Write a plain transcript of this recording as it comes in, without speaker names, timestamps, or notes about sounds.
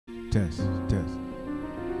Test, test.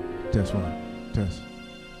 Test one, test.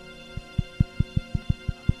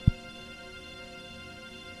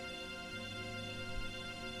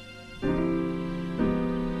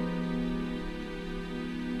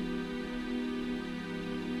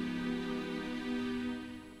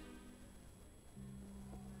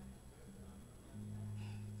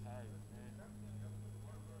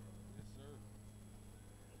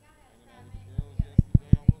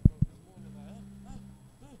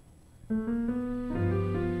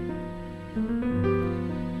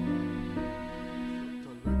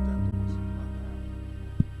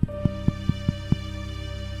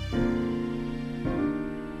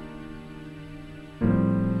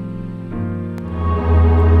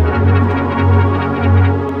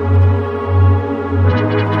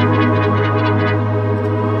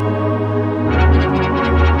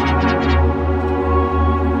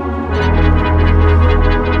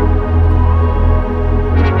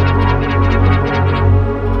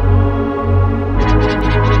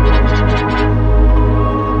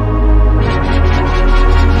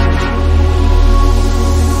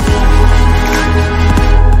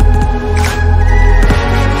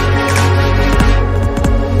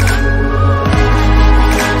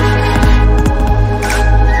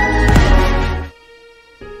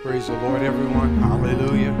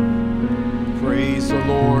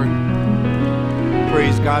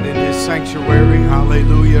 Sanctuary,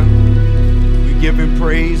 hallelujah. We give him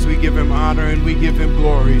praise, we give him honor, and we give him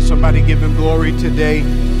glory. Somebody give him glory today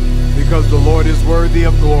because the Lord is worthy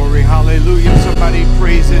of glory. Hallelujah. Somebody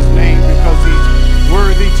praise his name because he's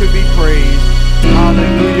worthy to be praised.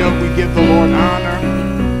 Hallelujah. We give the Lord honor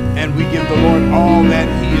and we give the Lord all that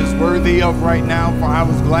he is worthy of right now. For I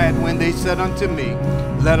was glad when they said unto me,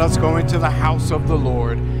 let us go into the house of the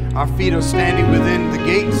Lord. Our feet are standing within the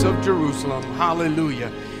gates of Jerusalem.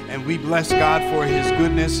 Hallelujah. And we bless God for his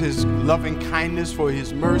goodness, his loving kindness, for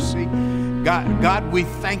his mercy. God, we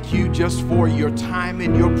thank you just for your time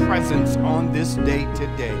and your presence on this day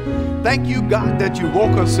today. Thank you, God, that you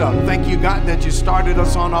woke us up. Thank you, God, that you started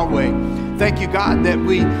us on our way. Thank you, God, that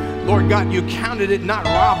Lord God, you counted it not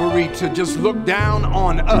robbery to just look down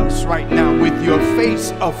on us right now with your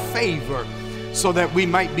face of favor so that we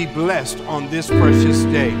might be blessed on this precious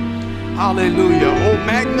day. Hallelujah. Oh,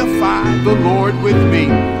 magnify the Lord with me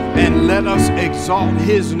and let us exalt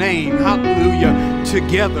his name. Hallelujah.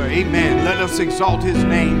 Together. Amen. Let us exalt his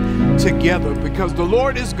name together because the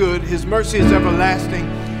Lord is good. His mercy is everlasting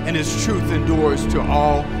and his truth endures to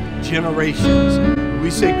all generations.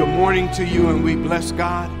 We say good morning to you and we bless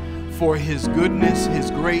God for his goodness,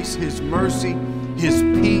 his grace, his mercy, his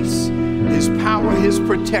peace, his power, his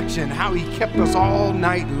protection, how he kept us all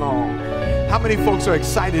night long. How many folks are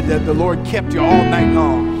excited that the Lord kept you all night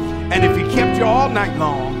long? And if he kept you all night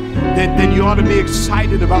long, then you ought to be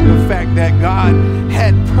excited about the fact that God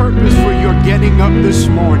had purpose for your getting up this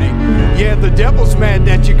morning. Yeah, the devil's mad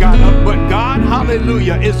that you got up, but God,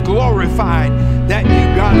 hallelujah, is glorified that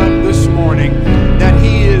you got up this morning, that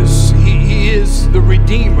he is the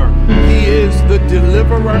Redeemer. He is the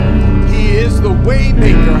Deliverer. He is the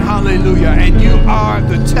Waymaker. Hallelujah. And you are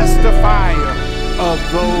the testifier of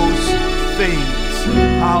those things.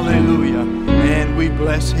 Hallelujah. And we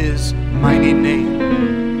bless his mighty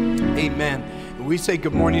name. Amen. We say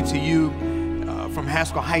good morning to you from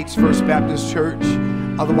Haskell Heights First Baptist Church.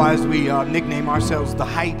 Otherwise, we nickname ourselves The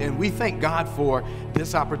Height. And we thank God for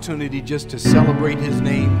this opportunity just to celebrate his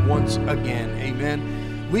name once again.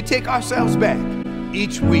 Amen. We take ourselves back.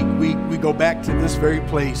 Each week, we go back to this very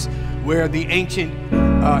place where the ancient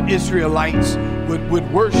Israelites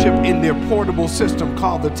would worship in their portable system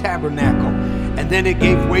called the tabernacle. And then it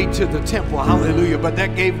gave way to the temple, hallelujah, but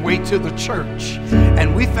that gave way to the church.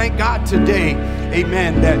 And we thank God today,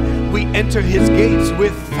 amen, that we enter his gates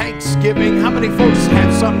with thanksgiving. How many folks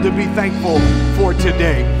have something to be thankful for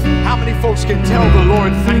today? How many folks can tell the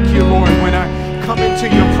Lord, thank you, Lord, when I come into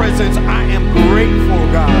your presence, I am grateful,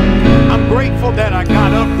 God. I'm grateful that I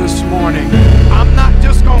got up this morning. I'm not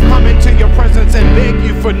just going to come into your presence and beg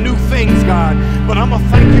you for new things, God, but I'm going to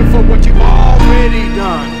thank you for what you've already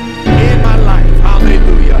done in my life.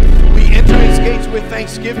 Hallelujah. We enter his gates with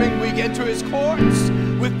thanksgiving. We enter his courts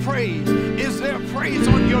with praise. Is there praise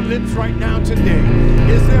on your lips right now today?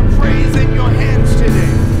 Is there praise in your hands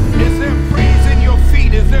today? Is there praise in your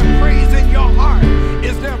feet? Is there praise in your heart?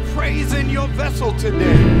 Is there praise in your vessel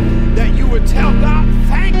today? That you would tell God,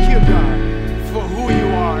 thank you, God, for who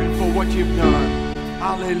you are and for what you've done.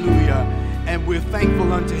 Hallelujah. And we're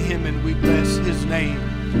thankful unto him and we bless his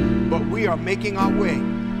name. But we are making our way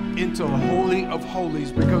into the Holy of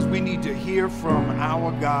Holies because we need to hear from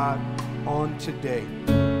our God on today.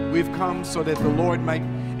 We've come so that the Lord might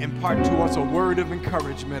impart to us a word of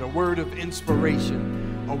encouragement, a word of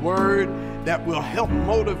inspiration, a word that will help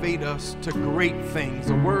motivate us to great things,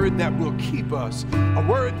 a word that will keep us, a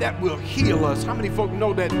word that will heal us. How many folk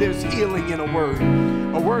know that there's healing in a word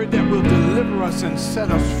that will deliver us and set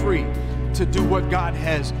us free to do what God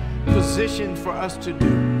has positioned for us to do?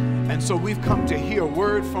 And so we've come to hear a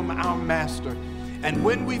word from our Master. And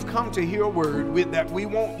when we've come to hear a word that we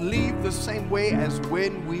won't leave the same way as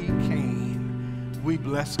when we came, we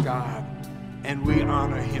bless God and we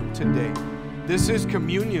honor him today. This is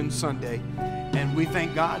Communion Sunday, and we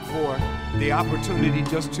thank God for the opportunity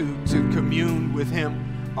just to commune with him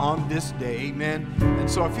on this day. Amen. And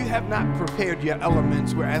so if you have not prepared your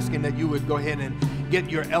elements, we're asking that you would go ahead and get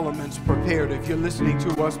your elements prepared. If you're listening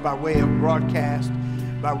to us by way of broadcast,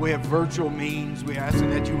 by way of virtual means, we're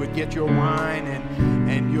asking that you would get your wine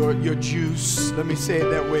and your juice. Let me say it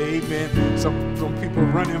that way, amen. Some people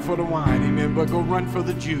running for the wine, amen, but go run for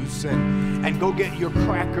the juice and go get your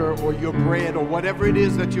cracker or your bread or whatever it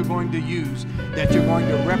is that you're going to use, that you're going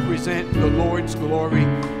to represent the Lord's glory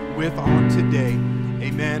with on today,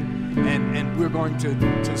 amen. And we're going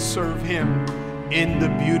to serve him in the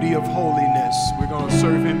beauty of holiness. We're going to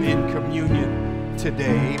serve him in communion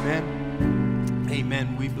today, amen.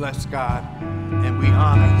 Amen. We bless God and we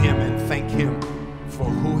honor him and thank him for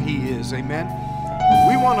who he is. Amen.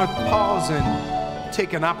 We want to pause and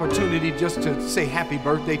take an opportunity just to say happy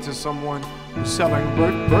birthday to someone who's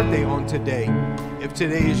celebrating birthday on today. If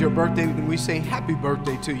today is your birthday, then we say happy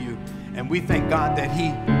birthday to you. And we thank God that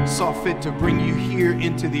he saw fit to bring you here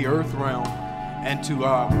into the earth realm and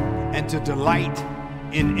to delight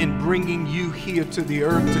in bringing you here to the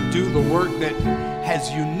earth to do the work that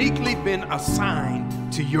has uniquely been assigned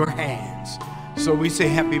to your hands. So we say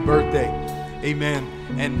happy birthday, amen.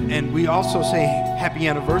 And we also say happy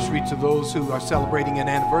anniversary to those who are celebrating an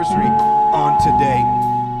anniversary on today.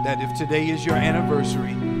 That if today is your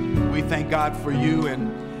anniversary, we thank God for you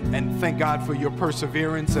and thank God for your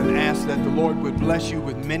perseverance and ask that the Lord would bless you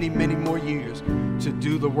with many, many more years to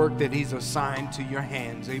do the work that he's assigned to your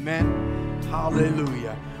hands. Amen.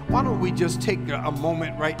 Hallelujah. Why don't we just take a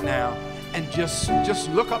moment right now and just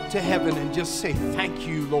look up to heaven and just say, thank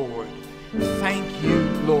you, Lord. Thank you,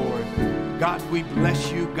 Lord. God, we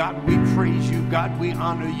bless you. God, we praise you. God, we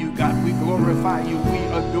honor you. God, we glorify you. We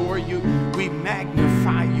adore you. We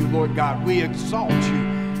magnify you, Lord God. We exalt you.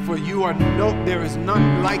 For you are there is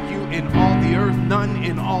none like you in all the earth, none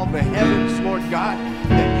in all the heavens, Lord God,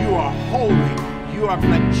 that you are holy, you are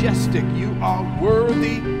majestic, you are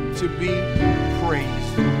worthy to be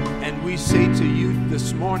praised. And we say to you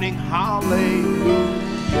this morning, hallelujah,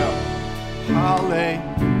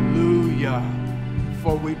 hallelujah,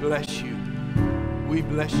 for we bless you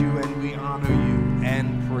and we honor you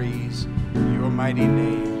and praise your mighty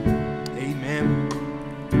name. Amen.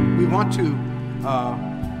 We want to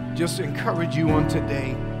just encourage you on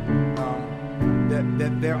today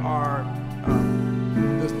that there are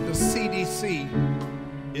the CDC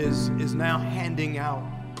is now handing out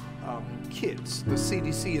kits. The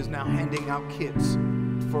CDC is now handing out kits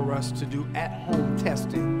for us to do at-home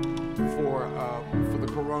testing for the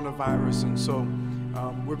coronavirus, and so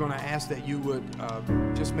we're going to ask that you would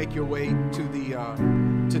just make your way to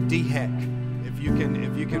DHEC. If you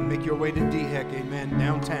can make your way to DHEC, amen,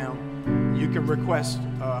 downtown. You can request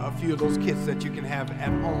a few of those kits that you can have at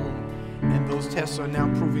home, and those tests are now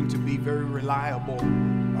proving to be very reliable.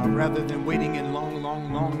 Rather than waiting in long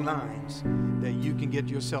lines, that you can get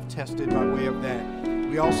yourself tested by way of that.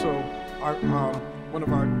 We also are one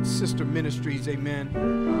of our sister ministries, amen,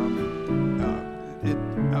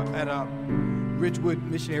 at Ridgewood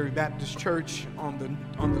Missionary Baptist Church on the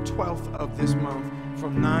 12th of this month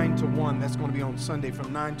from 9 to 1. That's going to be on Sunday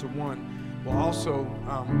from 9 to 1. We'll also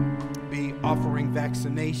be offering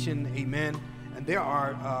vaccination, amen. And there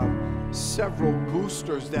are several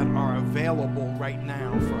boosters that are available right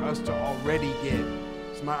now for us to already get.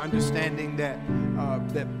 It's my understanding that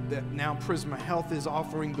now Prisma Health is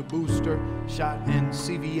offering the booster shot, and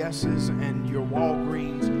CVS's and your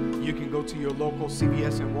Walgreens. You can go to your local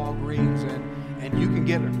CVS and Walgreens and you can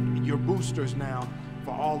get your boosters now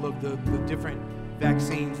for all of the different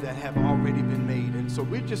vaccines that have already been made. And so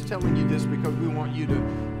we're just telling you this because we want you to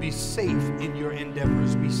be safe in your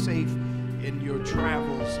endeavors, be safe in your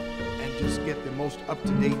travels, and just get the most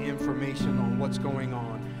up-to-date information on what's going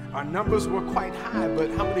on. Our numbers were quite high, but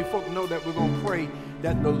how many folk know that we're going to pray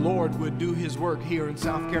that the Lord would do his work here in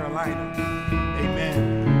South Carolina?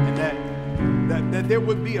 Amen. And that there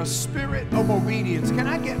would be a spirit of obedience. Can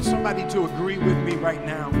I get somebody to agree with me right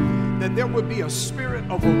now? That there would be a spirit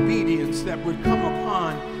of obedience that would come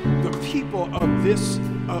upon the people of this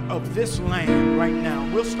of this land right now.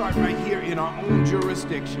 We'll start right here in our own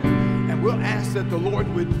jurisdiction, and we'll ask that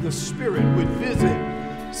the Spirit would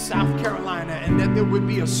visit South Carolina, and that there would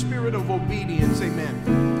be a spirit of obedience,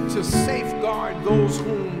 amen, to safeguard those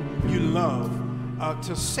whom you love,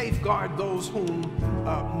 to safeguard those whom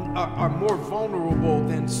are more vulnerable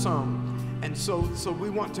than some. And so we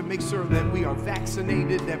want to make sure that we are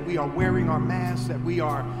vaccinated, that we are wearing our masks, that we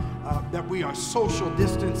are social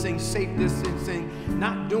distancing, safe distancing,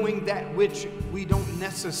 not doing that which we don't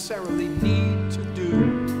necessarily need to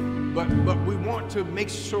do, but we want to make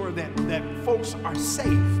sure that folks are safe.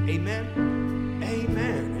 Amen?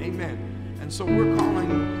 Amen. Amen. And so we're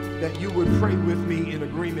calling that you would pray with me in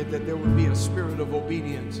agreement that there would be a spirit of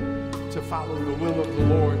obedience to follow the will of the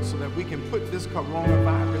Lord, so that we can put this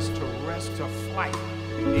coronavirus to rest, to flight.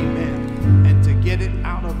 Amen. And to get it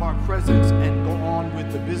out of our presence and go on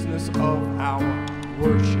with the business of our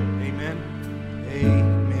worship. Amen.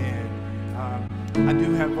 Amen. I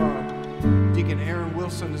do have Deacon Aaron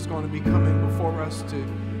Wilson is going to be coming before us to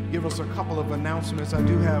give us a couple of announcements. I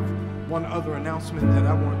do have one other announcement that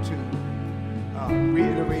I want to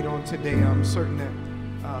reiterate on today. I'm certain that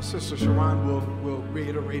Sister Sharon will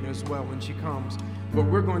reiterate as well when she comes. But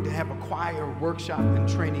we're going to have a choir workshop and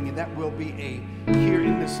training, and that will be here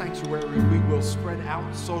in the sanctuary. We will spread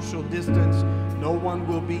out, social distance. No one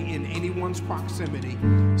will be in anyone's proximity,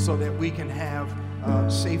 so that we can have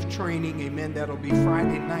safe training. Amen. That'll be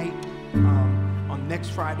Friday night, on next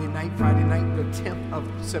Friday night, the 10th of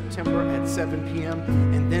September at 7 p.m.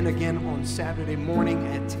 And then again on Saturday morning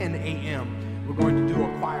at 10 a.m. We're going to do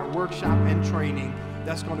a choir workshop and training.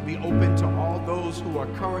 That's going to be open to all those who are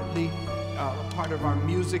currently part of our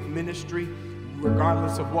music ministry,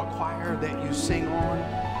 regardless of what choir that you sing on,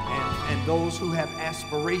 and those who have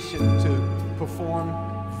aspiration to perform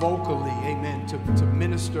vocally, amen, to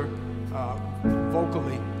minister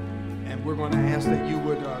vocally. And we're going to ask that you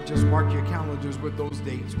would just mark your calendars with those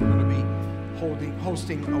dates. We're going to be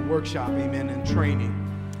hosting a workshop, amen, and training.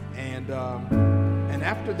 And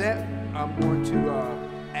after that, I'm going to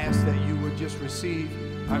ask that you would just receive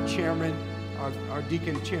our chairman, our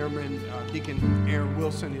deacon chairman, Deacon Aaron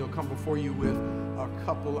Wilson. He'll come before you with a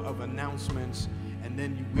couple of announcements, and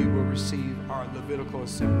then we will receive our Levitical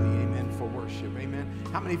assembly, amen, for worship, amen.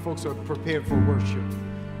 How many folks are prepared for worship?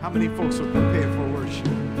 How many folks are prepared for worship?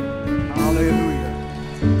 Hallelujah.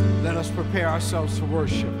 Let us prepare ourselves for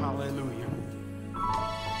worship. Hallelujah.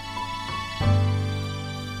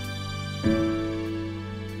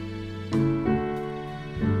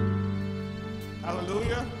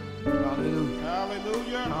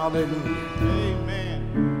 Hallelujah. Amen.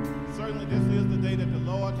 Certainly this is the day that the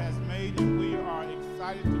Lord has made, and we are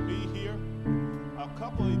excited to be here. A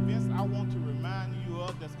couple of events I want to remind you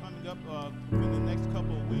of that's coming up in the next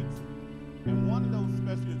couple of weeks. And one of those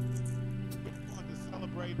special events, we're going to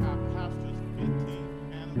celebrate our pastor's 15th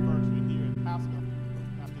anniversary here at Pastor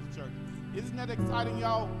Baptist Church. Isn't that exciting,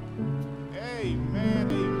 y'all? Amen,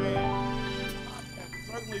 amen. God has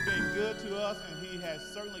certainly been good to us, and he has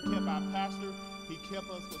certainly kept our pastor. He kept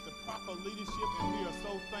us with the proper leadership, and we are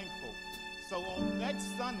so thankful. So on next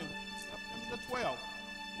Sunday, September the 12th,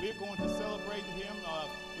 we're going to celebrate him.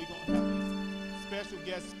 We're going to have a special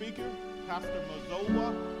guest speaker. Pastor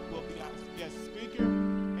Mazzola will be our guest speaker.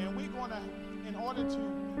 And we're going to, in order to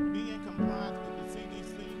be in compliance with the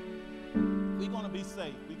CDC, we're going to be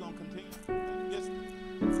safe. We're going to continue this.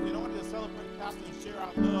 In order to celebrate Pastor and share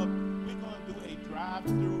our love, we're going to do a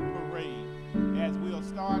drive-through parade, as we'll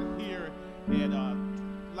start here and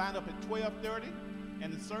line up at 12:30,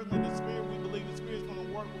 and certainly the Spirit, we believe the Spirit is going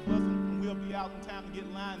to work with us, and we'll be out in time to get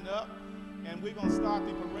lined up, and we're going to start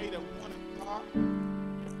the parade at 1 o'clock.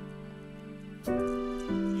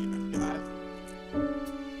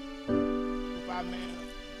 5 minutes.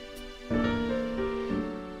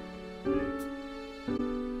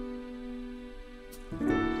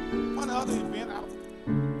 One other event,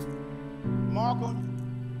 Markham,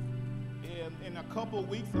 in a couple of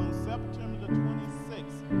weeks on September the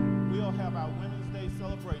 26th, we'll have our Women's Day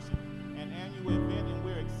celebration, an annual event, and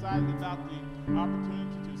we're excited about the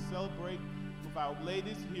opportunity to celebrate with our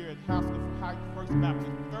ladies here at First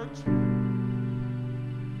Baptist Church.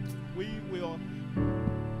 We will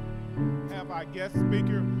have our guest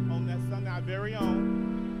speaker on that Sunday, our very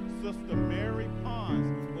own Sister Mary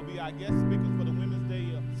Pons will be our guest speaker for the Women's Day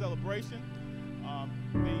celebration.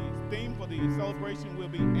 The theme for the celebration will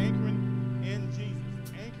be Anchoring in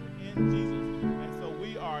Jesus, anchored in Jesus. And so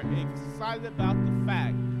we are excited about the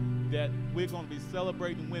fact that we're going to be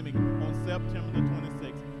celebrating women on September the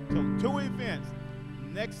 26th. So 2 events.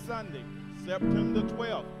 Next Sunday, September the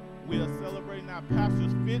 12th, we are celebrating our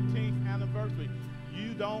pastor's 15th anniversary.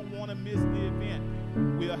 You don't want to miss the event.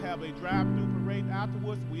 We'll have a drive-through parade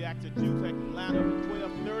afterwards. We ask that you take the line up at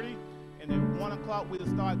 12:30, and at 1 o'clock we'll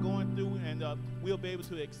start going through, and we'll be able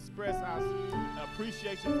to express our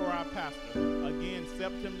appreciation for our pastor. Again,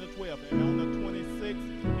 September the 12th, and on the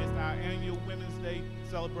 26th is our annual Women's Day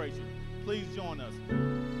celebration. Please join us.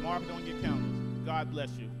 Mark it on your calendars. God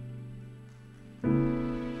bless you.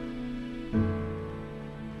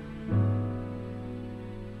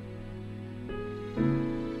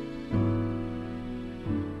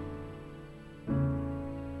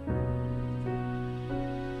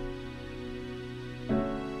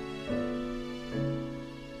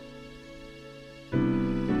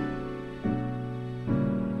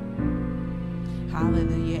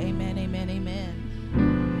 Hallelujah. Amen, amen,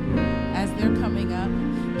 amen. As they're coming up,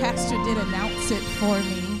 Pastor did announce it for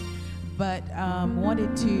me, but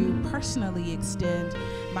wanted to personally extend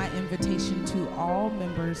my invitation to all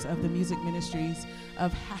members of the music ministries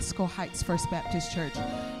of Haskell Heights First Baptist Church,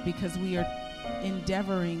 because we are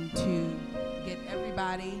endeavoring to get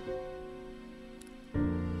everybody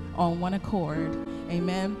on one accord.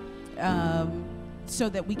 Amen. So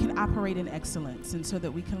that we can operate in excellence and so that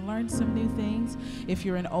we can learn some new things. If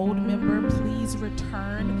you're an old member, please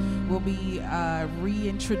return. We'll be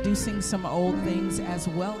reintroducing some old things as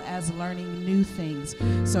well as learning new things.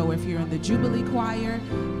 So if you're in the Jubilee Choir,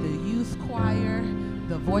 the Youth Choir,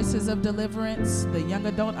 the Voices of Deliverance, the Young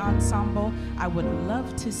Adult Ensemble, I would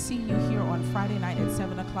love to see you here on Friday night at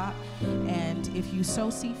 7 o'clock. And if you so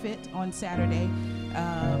see fit on Saturday,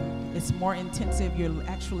 it's more intensive. You're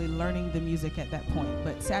actually learning the music at that point.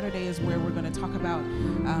 But Saturday is where we're going to talk about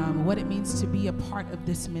what it means to be a part of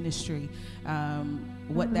this ministry,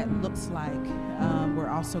 what that looks like. We're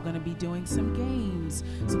also going to be doing some games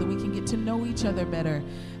so that we can get to know each other better,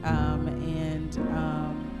 and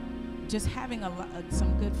just having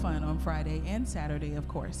some good fun on Friday and Saturday, of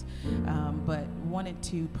course. But wanted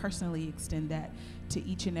to personally extend that to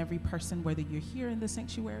each and every person, whether you're here in the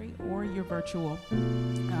sanctuary or you're virtual.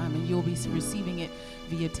 And you'll be receiving it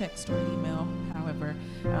via text or email, however,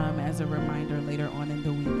 as a reminder later on in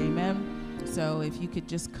the week. Amen. So if you could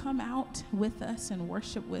just come out with us and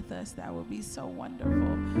worship with us, that would be so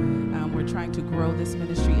wonderful. We're trying to grow this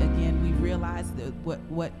ministry. Again, we realize that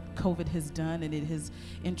what COVID has done, and it has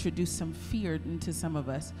introduced some fear into some of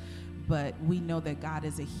us. But we know that God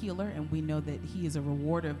is a healer, and we know that he is a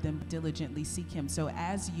rewarder of them who diligently seek him. So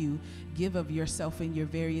as you give of yourself in your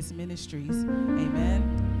various ministries,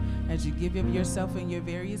 amen, as you give of yourself in your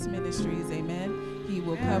various ministries, amen, he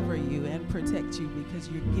will cover you and protect you because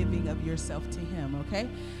you're giving of yourself to him, okay?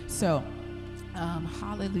 So,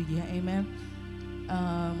 hallelujah, amen.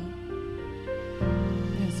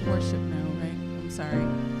 It's worship now, right? I'm sorry.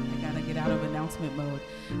 To get out of announcement mode.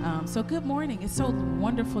 So good morning. It's so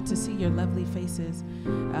wonderful to see your lovely faces.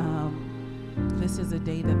 This is a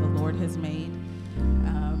day that the Lord has made,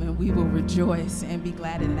 and we will rejoice and be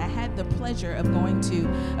glad in it. I had the pleasure of going to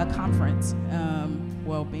a conference,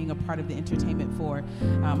 being a part of the entertainment for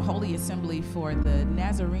Holy Assembly for the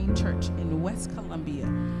Nazarene Church in West Columbia,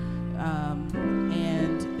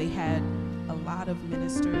 and they had a lot of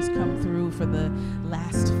ministers come through for the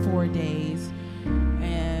last 4 days.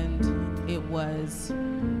 And it was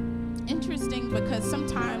interesting because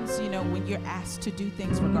sometimes, when you're asked to do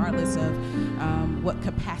things regardless of what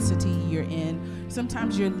capacity you're in,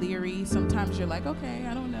 sometimes you're leery, sometimes you're like, okay,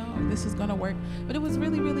 I don't know if this is going to work. But it was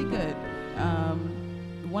really, really good.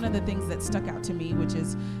 One of the things that stuck out to me, which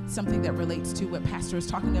is something that relates to what Pastor is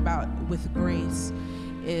talking about with grace,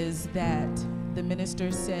 is that the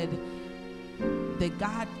minister said that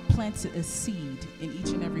God plants a seed in each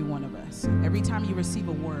and every one of us. Every time you receive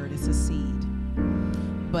a word, it's a seed.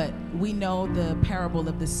 But we know the parable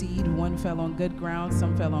of the seed. One fell on good ground,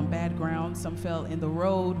 some fell on bad ground, some fell in the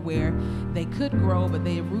road where they could grow, but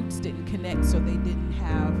their roots didn't connect, so they didn't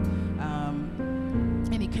have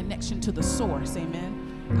any connection to the source, amen?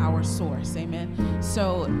 Our source, amen?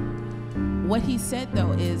 So what he said,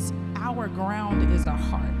 though, is our ground is our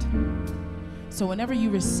heart. So whenever you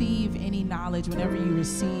receive any knowledge, whenever you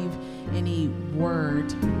receive any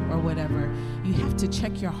word or whatever, you have to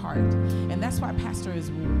check your heart. And that's why Pastor is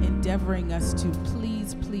endeavoring us to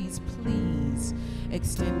please, please, please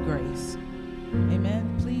extend grace.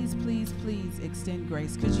 Amen. Please, please, please extend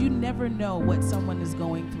grace, because you never know what someone is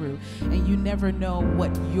going through, and you never know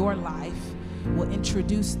what your life will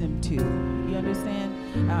introduce them to. You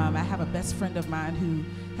understand? I have a best friend of mine who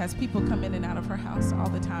has people come in and out of her house all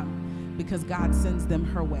the time, because God sends them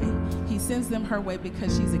her way. He sends them her way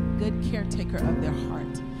because she's a good caretaker of their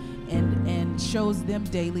heart, and shows them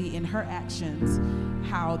daily in her actions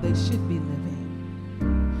how they should be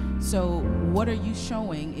living. So what are you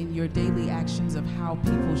showing in your daily actions of how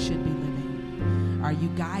people should be living? Are you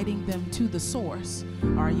guiding them to the source,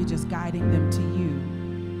 or are you just guiding them to you?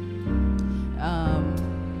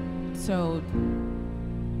 So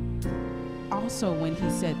also when he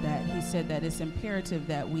said that it's imperative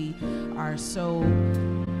that we are so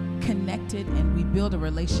connected and we build a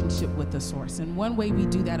relationship with the source. And one way we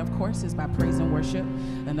do that, of course, is by praise and worship.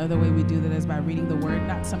 Another way we do that is by reading the word,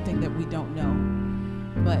 not something that we don't know.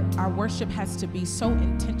 But our worship has to be so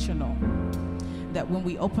intentional that when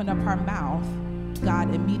we open up our mouth,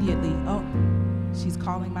 God immediately, oh, she's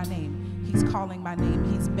calling my name. He's calling my name.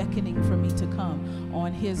 He's beckoning for me to come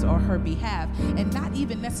on his or her behalf. And not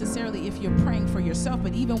even necessarily if you're praying for yourself,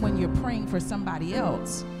 but even when you're praying for somebody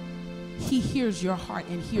else, he hears your heart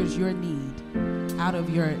and hears your need out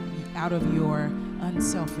of your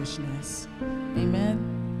unselfishness. Amen.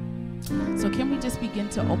 So can we just begin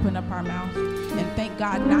to open up our mouth and thank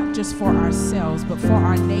God, not just for ourselves, but for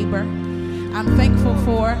our neighbor. I'm thankful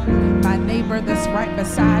for my neighbor that's right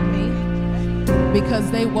beside me, because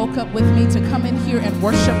they woke up with me to come in here and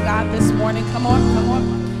worship God this morning. Come on, come on,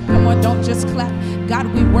 come on, don't just clap.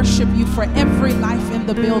 God, we worship you for every life in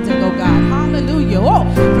the building, oh God. Hallelujah. Oh,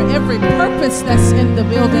 for every purpose that's in the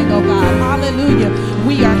building, oh God. Hallelujah.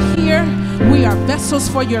 We are here. We are vessels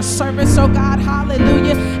for your service, oh God.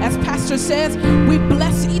 Hallelujah. As Pastor says, we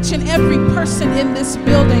bless each and every person in this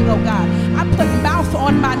building, oh God. I put mouth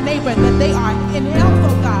on my neighbor that they are in health,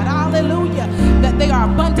 oh God. Hallelujah. That they are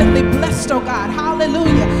abundantly blessed, oh God.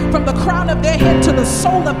 Hallelujah. From the crown of their head to the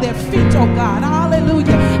sole of their feet, oh God.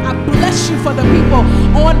 Hallelujah. I bless you for the people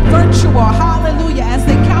on virtual. Hallelujah. As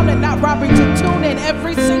they count it not robbery to tune in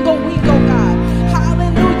every single week, oh God.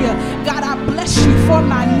 Hallelujah. God, I bless you for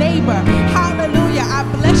my neighbor. Hallelujah. I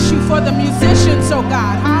bless you for the musicians, oh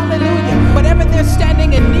God. Hallelujah. Whatever they're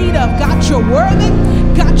standing in need of, God, you're worthy.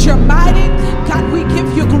 God, you're mighty. God, we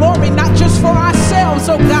give you glory, not just for ourselves,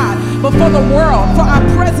 oh God, but for the world, for our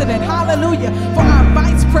president. Hallelujah. For our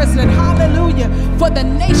vice president. Hallelujah. For the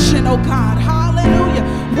nation, oh God. Hallelujah.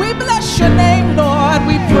 We bless your name, Lord.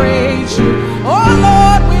 We praise you. Oh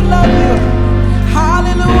Lord, we love you.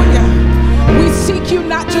 Hallelujah. We seek you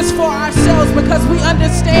not just for ourselves, because we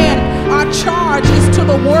understand our charge is to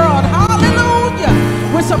the world. Hallelujah.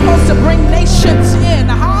 We're supposed to bring nations in.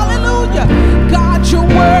 Hallelujah. God, you're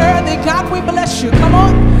worthy. God, we bless you. Come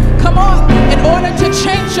on. Come on. In order to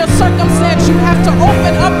change your circumstance, you have to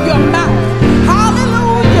open up your mouth.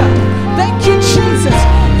 Hallelujah. Thank you, Jesus.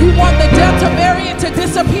 You want the Delta variant to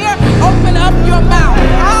disappear? Open up your mouth.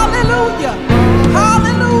 Hallelujah.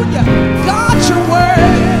 Hallelujah. God, you're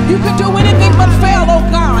worthy. You can do anything but fail, oh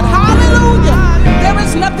God. Hallelujah. There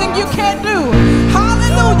is nothing you can't do.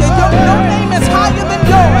 Hallelujah. Your name is higher than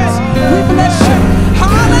yours. We bless you.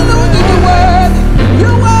 Hallelujah. You're worthy.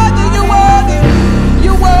 You're worthy. You're worthy.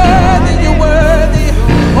 You're worthy. You're worthy.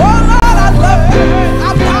 Oh Lord, I love you.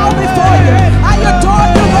 I bow before you. I adore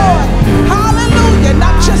you, Lord. Hallelujah.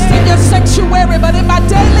 Not just in your sanctuary, but in my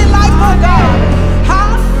daily life, oh God.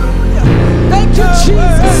 Hallelujah. Thank you,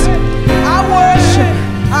 Jesus. I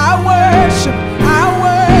worship. I worship, I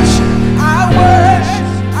worship, I worship,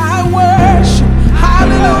 I worship.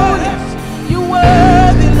 Hallelujah. You're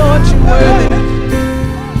worthy, Lord, you're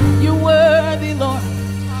worthy. You're worthy, Lord.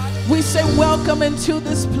 We say welcome into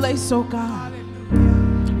this place, oh God.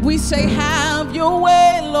 We say have your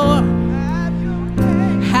way, Lord.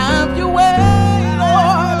 Have your way,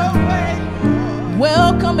 Lord.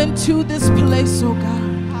 Welcome into this place, oh God.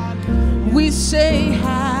 We say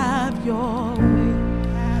have your way.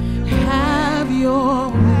 Have your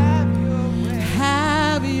way,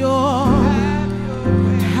 have your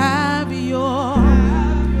way,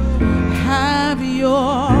 have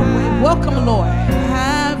your way. Welcome, Lord.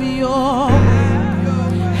 Have your way,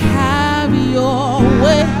 have your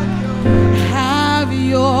way, have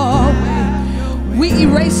your way. We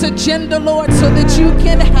erase agenda, Lord, so that you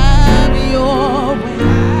can have your way.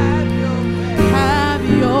 Have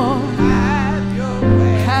your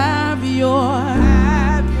way, have your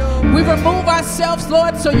way. We remove ourselves,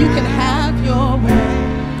 Lord, so you can have your way.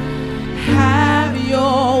 Have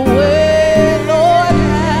your way, Lord,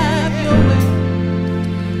 have your way.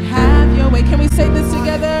 Have your way. Can we say this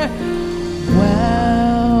together?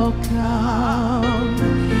 Welcome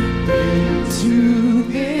into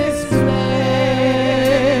this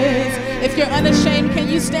place. If you're unashamed, can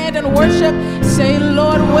you stand and worship? Say,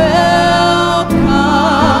 Lord, welcome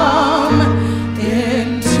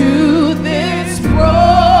into this broken.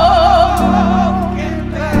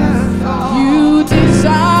 You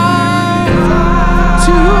desire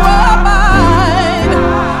to abide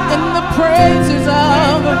in the praises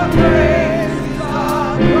of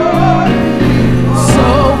your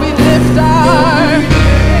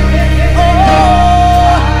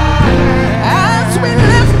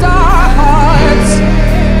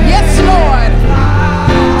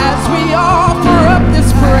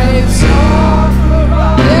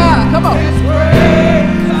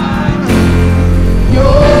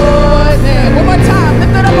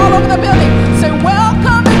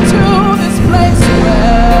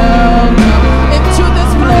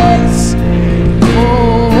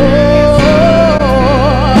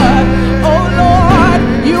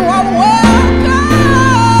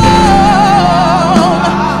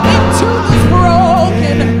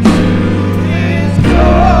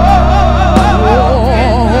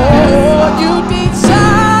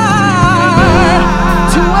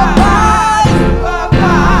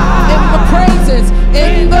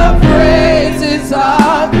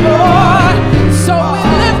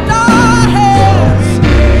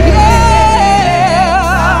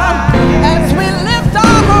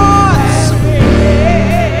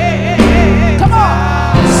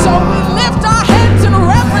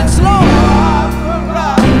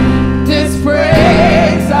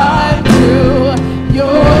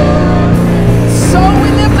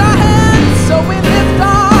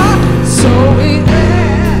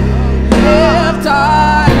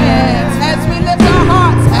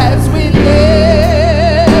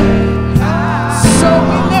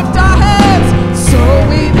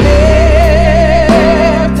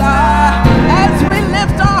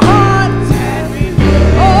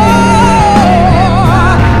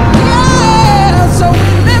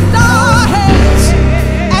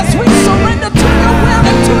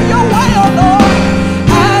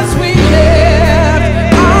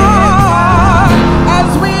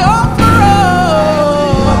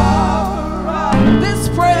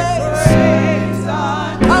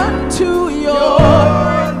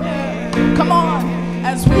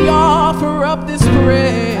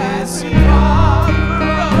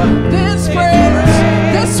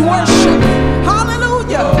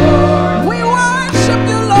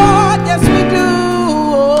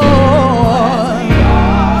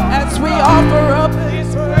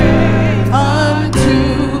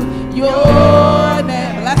your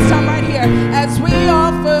name. Last time right here. As we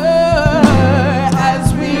offer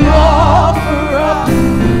up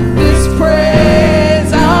this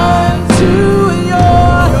praise unto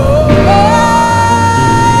your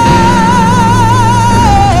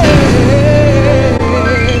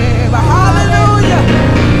name. Hallelujah.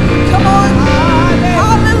 Come on.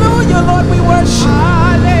 Hallelujah, Lord, we worship.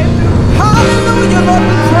 Hallelujah, Lord,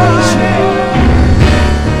 we praise you.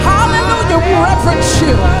 Hallelujah, we reverence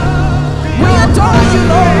you. We adore you,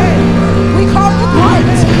 Lord. We call you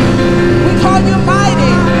great. We call you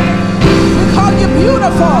mighty. We call you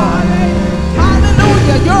beautiful.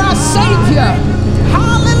 Hallelujah, you're our Savior.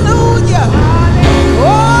 Hallelujah. Oh,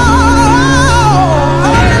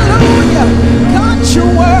 hallelujah. God,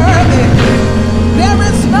 you're worthy. There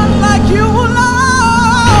is none like you, Lord.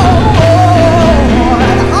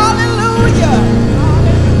 Hallelujah.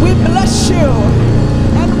 We bless you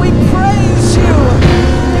and we praise you.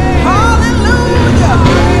 Hallelujah.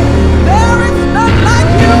 There is none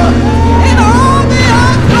like you in all the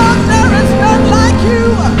earth, Lord. There is none like you.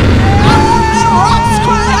 I want the rocks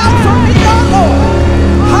cry out for me, oh Lord.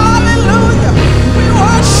 Hallelujah. We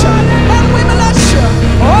worship and we bless you.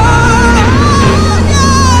 Oh,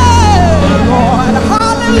 yeah, Lord.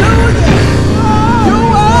 Hallelujah. You're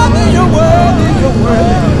worthy, you're worthy, you're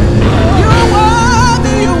worthy. You're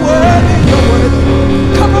worthy, you're worthy, you're worthy.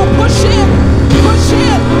 Come on, push in, push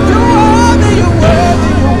in. You're worthy, you're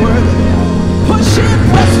worthy, you're worthy. Push in,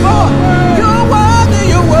 press forward. You're worthy,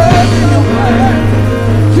 you're worthy, you're worthy.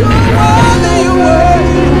 You're worthy, you're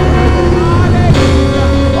worthy.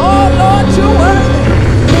 Oh Lord, you're worthy.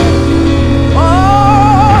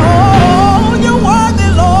 Oh, you're worthy,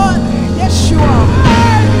 Lord. Yes, you are.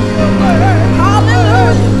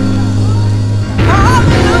 Hallelujah.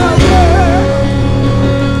 Hallelujah.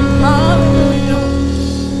 Hallelujah.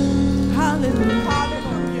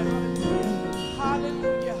 Hallelujah.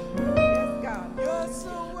 Hallelujah. Yes, God. You're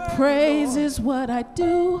so worthy. Praise is what I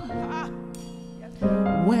do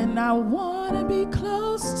when I want to be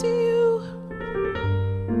close to you.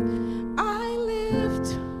 I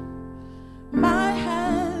lift my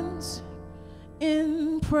hands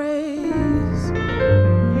in praise.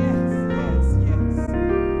 Yes, yes, yes.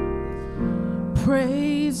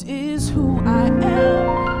 Praise is who I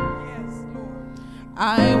am. Yes, Lord.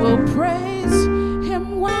 I will praise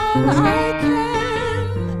him while I can.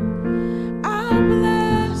 I'll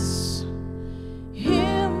bless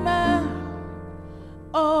him at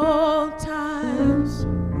all times.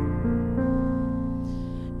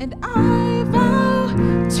 And I vow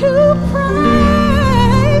to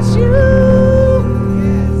praise you.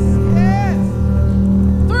 Yes, yes.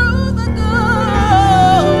 Through the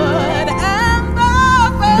good and the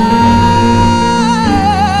bad,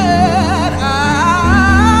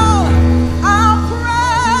 I'll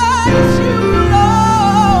praise you,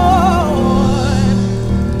 Lord.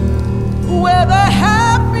 Whether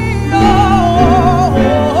happy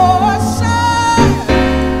or sad,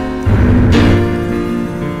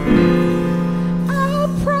 I'll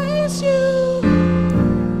praise you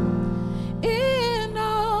in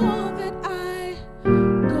all that I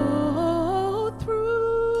go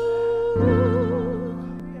through.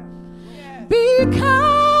 Yes.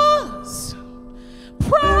 Because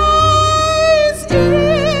praise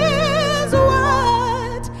is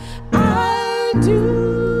what I do.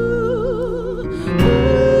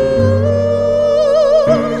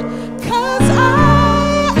 'Cause I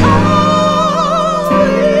owe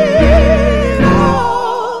it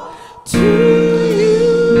all to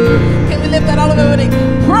you. Can we lift that all over everybody?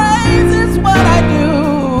 Praise is what I do.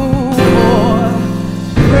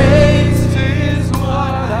 Praise Is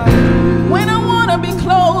what I do when I want to be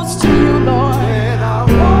close to you, Lord. when I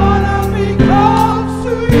wanna be close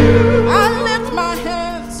to you. I lift my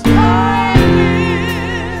hands. I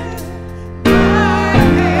lift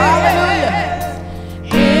my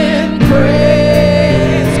hands In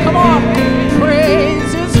praise. Come on.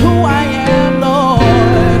 Praise is who I am,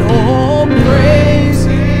 Lord. Oh, praise.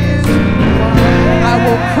 is I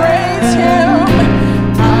will praise him.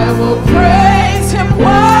 I will praise him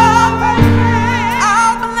while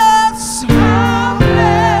I'll bless.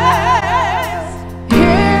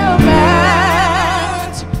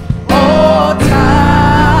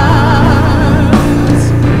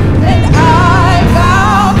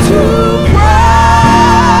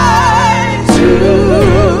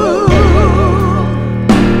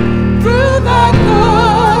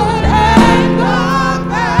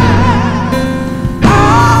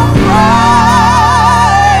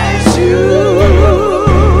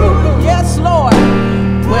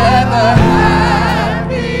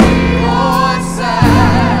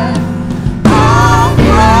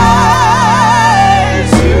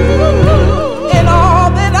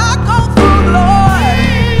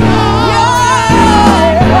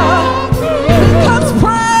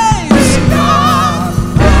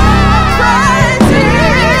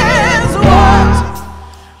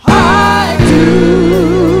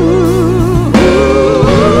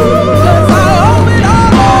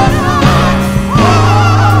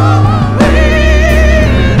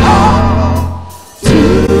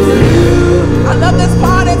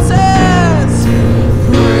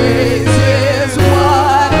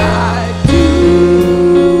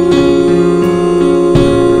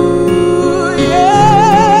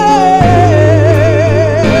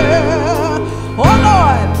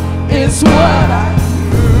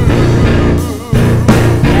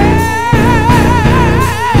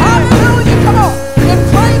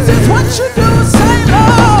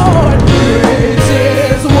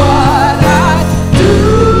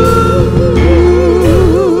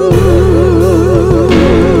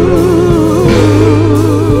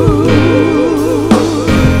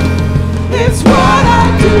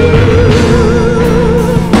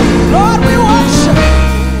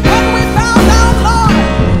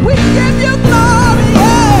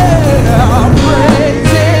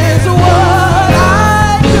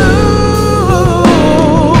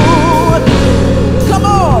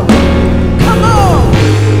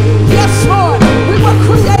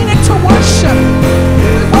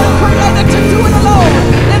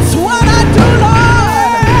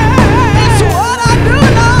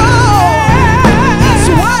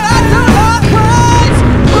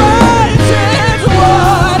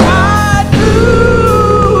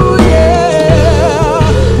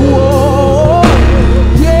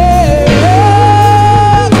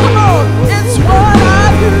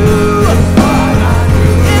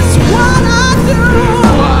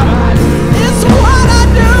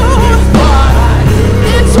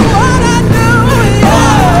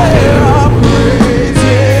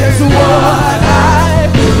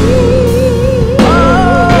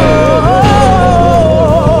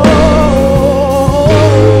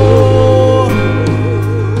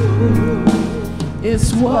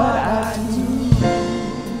 is what I do.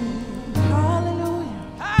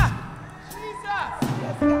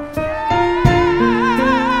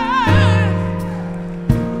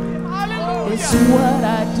 It's what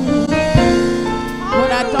I do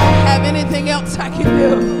when I don't have anything else I can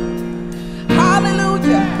do.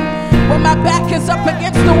 Hallelujah. When my back is up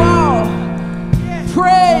against the wall,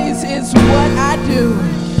 praise is what I do.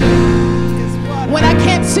 When I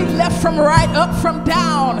can't see left from right, up from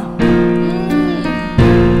down,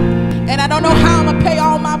 and I don't know how I'm gonna pay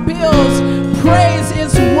all my bills, praise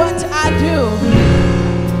is what I do.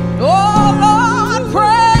 Oh Lord,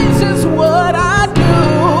 praise is what I do.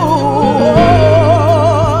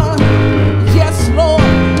 Yes, Lord,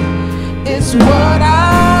 it's what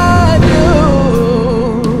I do.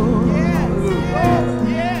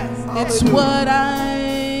 It's what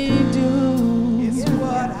I do. It's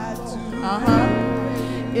what I do.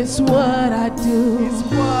 It's what I do. It's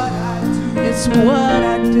what I do. It's what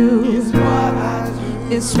I do. It's what I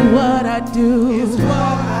do. It's what I do. It's what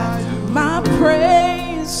I do. My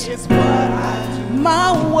praise. It's what I do.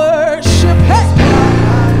 My worship. Hey.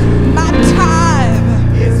 My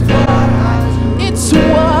time. It's what I do. It's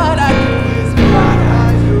what I do. It's what I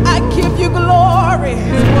do. I give you glory.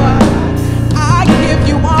 It's what I give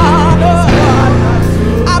you honor.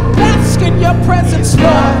 I bask in your presence,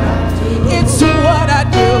 Lord. It's what I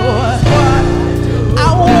do. I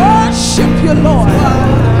worship you, Lord.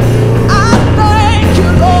 I thank you,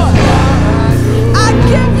 Lord. I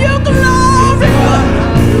give you glory.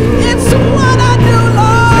 It's what I do,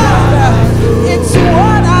 Lord. It's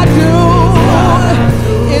what I do.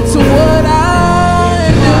 It's what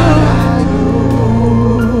I do.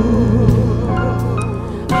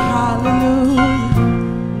 Hallelujah.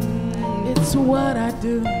 It's what I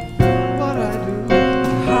do. What I do.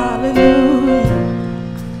 Hallelujah.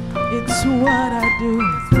 It's what I do.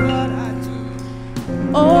 It's what I do.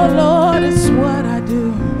 Oh Lord, it's what I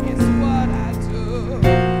do. It's what I do.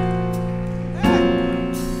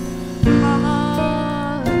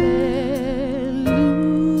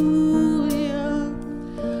 Hallelujah.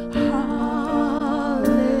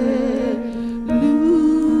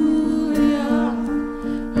 Hallelujah.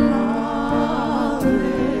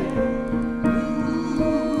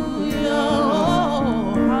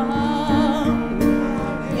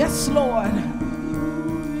 Hallelujah. Yes, Lord.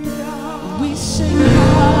 We sing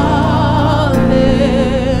hallelujah.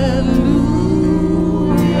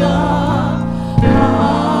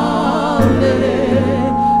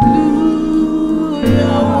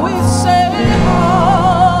 Hallelujah. We say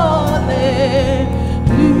hallelujah.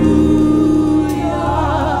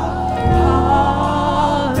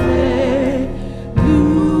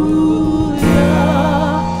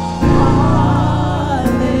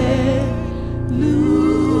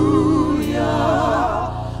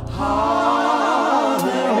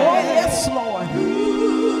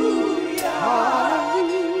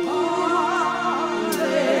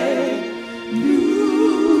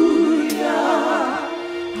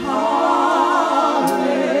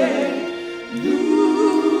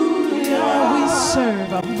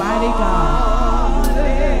 Serve a mighty God.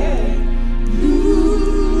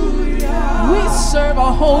 We serve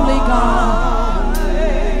a holy God.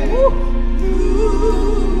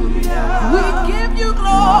 We give you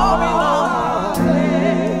glory, Lord.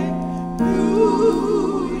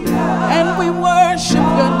 And we worship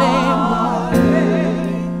your name, Lord.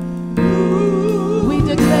 We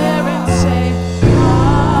declare and say,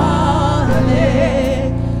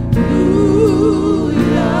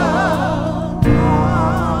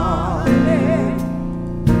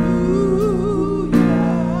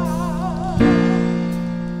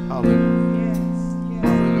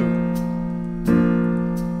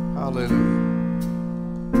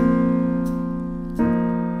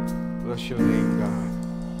 Bless your name,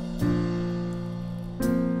 God.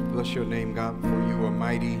 Bless your name, God, for you are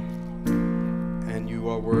mighty and you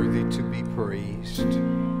are worthy to be praised.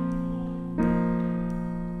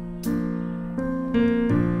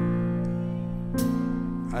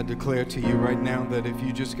 I declare to you right now that if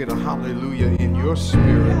you just get a hallelujah in your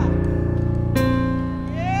spirit,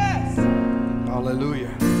 Yes.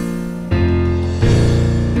 hallelujah,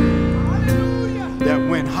 that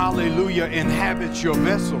when hallelujah inhabits your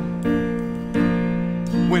vessel,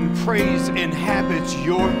 when praise inhabits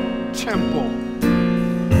your temple,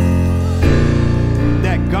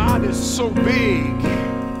 that God is so big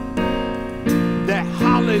that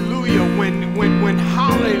hallelujah, when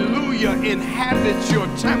hallelujah inhabits your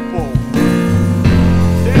temple,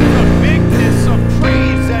 there's a bigness of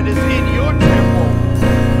praise that is in your temple,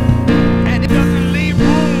 and it doesn't leave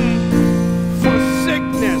room for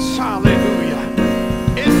sickness. Hallelujah.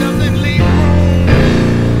 It doesn't leave room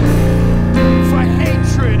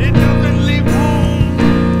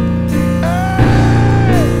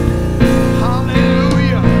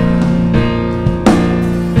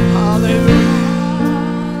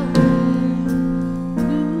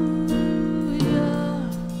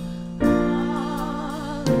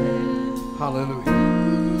Hallelujah.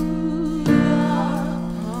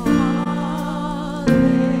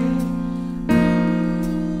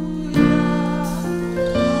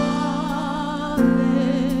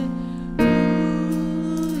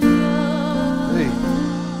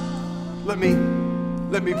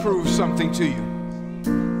 Let me prove something to you.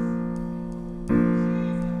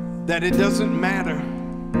 That it doesn't matter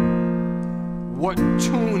what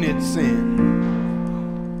tune it's in.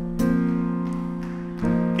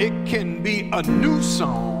 It can be a new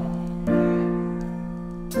song,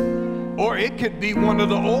 or it could be one of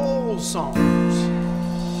the old songs.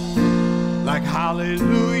 Like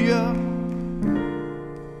hallelujah,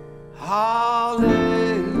 hallelujah.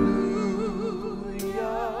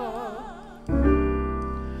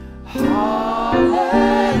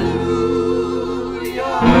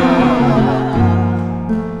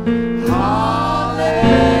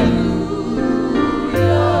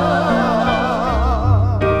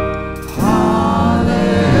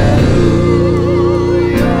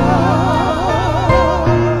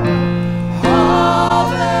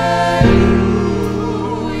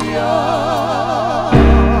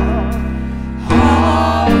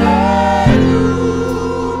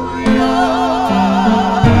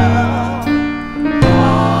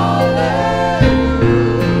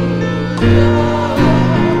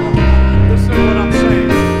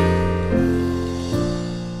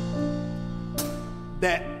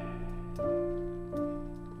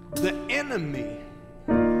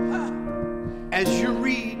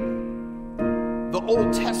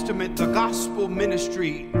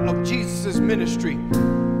 Ministry of Jesus' ministry,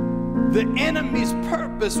 the enemy's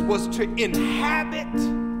purpose was to inhabit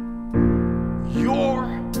your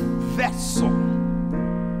vessel,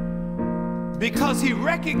 because he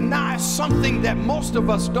recognized something that most of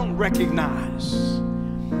us don't recognize,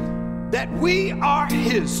 that we are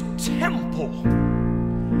his temple.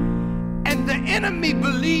 And the enemy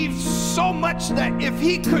believes so much that if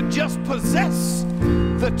he could just possess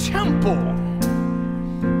the temple,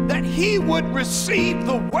 that he would receive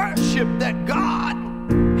the worship that God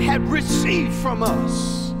had received from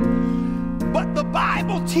us. But the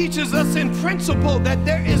Bible teaches us in principle that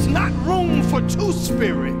there is not room for two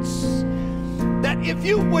spirits. That if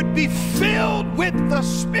you would be filled with the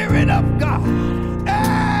Spirit of God,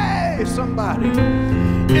 hey, somebody,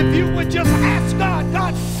 if you would just ask God,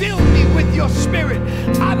 God, fill me with your Spirit.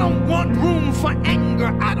 I don't want room for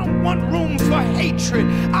anger. I don't want room for hatred.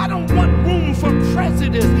 I don't want room for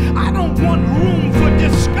prejudice. I don't want room for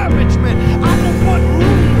discouragement. I don't want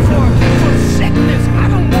room for sickness. I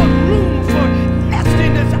don't want room for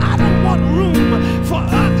nastiness. I don't want room for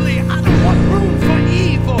ugly. I don't want room for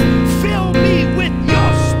evil. Fill me with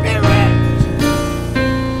your Spirit.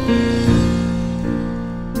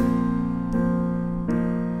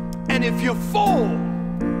 And if you're full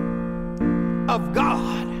of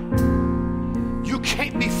God, you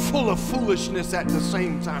can't be full of foolishness at the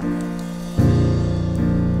same time.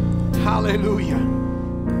 Hallelujah.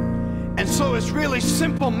 And so it's really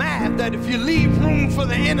simple math that if you leave room for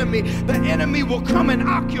the enemy will come and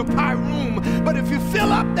occupy room. But if you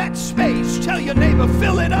fill up that space, tell your neighbor,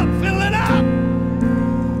 fill it up, fill it up.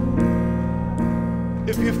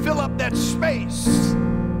 If you fill up that space,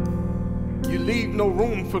 you leave no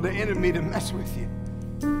room for the enemy to mess with you.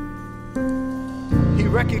 He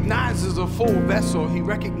recognizes a full vessel. He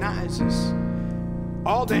recognizes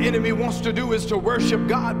all the enemy wants to do is to worship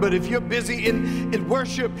God. But if you're busy in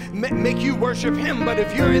worship, make you worship him. But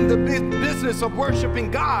if you're in the business of worshiping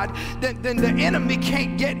God, then the enemy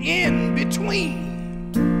can't get in between.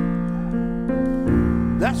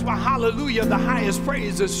 That's why, hallelujah, the highest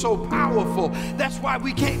praise is so powerful. That's why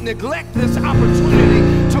we can't neglect this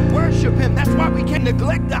opportunity to worship him. That's why we can't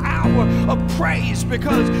neglect the hour of praise,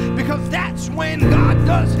 because that's when God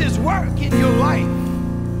does his work in your life.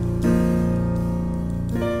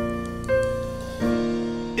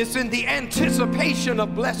 It's in the anticipation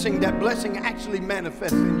of blessing that blessing actually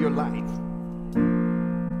manifests in your life.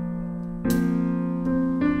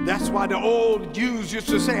 That's why the old Jews used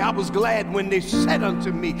to say, I was glad when they said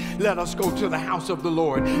unto me, let us go to the house of the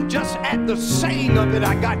Lord. Just at the saying of it,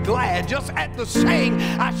 I got glad. Just at the saying,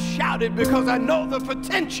 I shouted, because I know the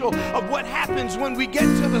potential of what happens when we get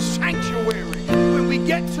to the sanctuary, when we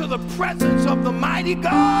get to the presence of the mighty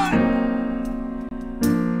God.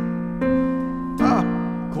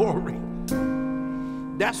 Glory.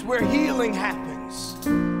 That's where healing happens.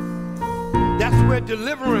 That's where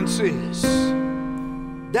deliverance is.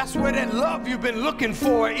 That's where that love you've been looking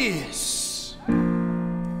for is.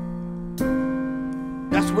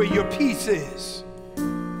 That's where your peace is.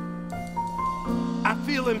 I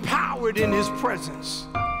feel empowered in his presence.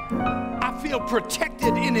 I feel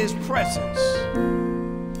protected in his presence.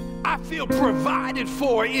 I feel provided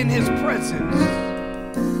for in his presence.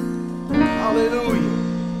 Hallelujah.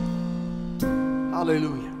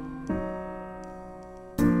 Hallelujah.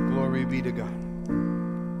 Glory be to God.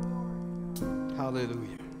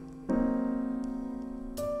 Hallelujah.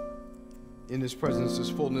 In his presence is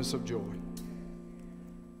fullness of joy.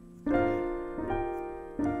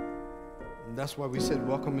 And that's why we said,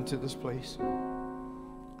 welcome into this place.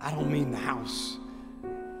 I don't mean the house.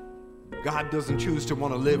 God doesn't choose to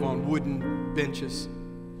want to live on wooden benches.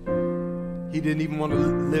 He didn't even want to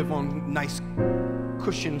live on nice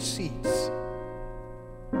cushioned seats.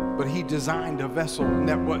 But he designed a vessel, and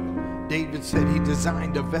that's what David said. He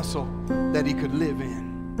designed a vessel that he could live in.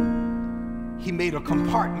 He made a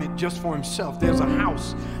compartment just for himself. There's a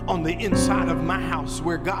house on the inside of my house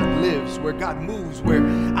where God lives, where God moves, where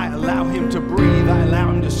I allow him to breathe, I allow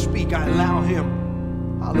him to speak, I allow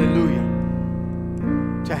him, hallelujah,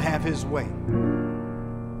 to have his way.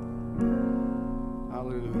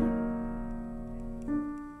 Hallelujah.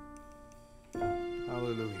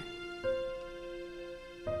 Hallelujah.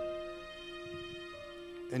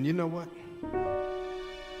 And you know what?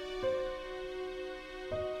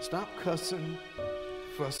 Stop cussing,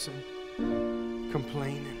 fussing,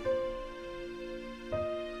 complaining.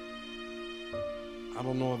 I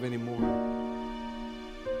don't know of any more.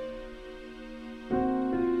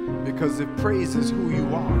 Because if praise is who you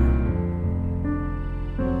are,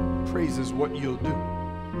 praise is what you'll do.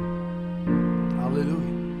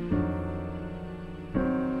 Hallelujah.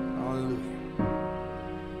 Hallelujah.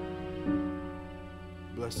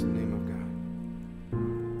 Bless the name of God.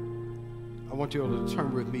 I want you all to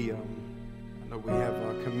turn with me. I know we have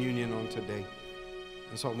communion on today,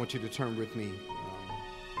 and so I want you to turn with me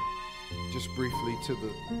just briefly to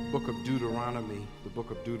the book of Deuteronomy,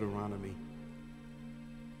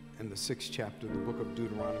 and the 6th chapter, the book of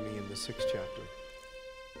Deuteronomy in the 6th chapter.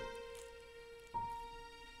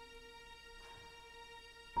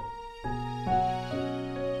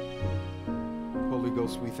 Holy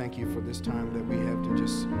Ghost, we thank you for this time that we have to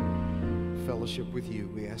just fellowship with you.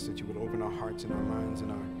 We ask that you would open our hearts and our minds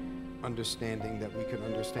and our understanding, that we could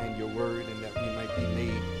understand your word, and that we might be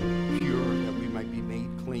made pure, that we might be made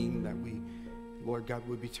clean, that we, Lord God,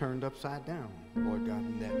 would be turned upside down, Lord God,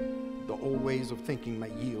 and that the old ways of thinking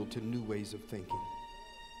might yield to new ways of thinking,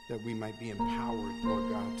 that we might be empowered, Lord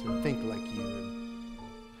God, to think like you, and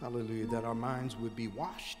hallelujah, that our minds would be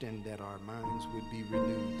washed and that our minds would be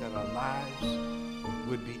renewed, that our lives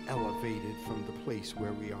would be elevated from the place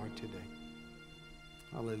where we are today.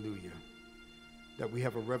 Hallelujah. That we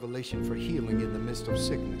have a revelation for healing in the midst of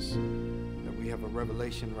sickness. That we have a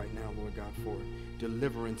revelation right now, Lord God, for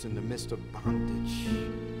deliverance in the midst of bondage.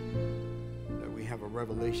 That we have a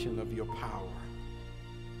revelation of your power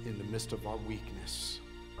in the midst of our weakness.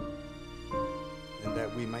 And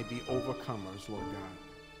that we might be overcomers, Lord God,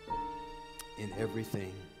 in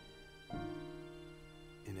everything,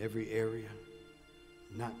 in every area,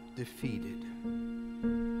 not defeated,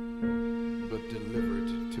 but delivered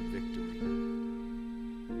to victory.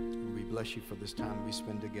 And we bless you for this time we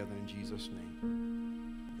spend together in Jesus' name.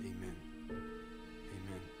 Amen.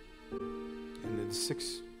 Amen. And in the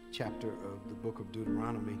 6th chapter of the book of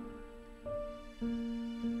Deuteronomy,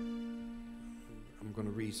 I'm going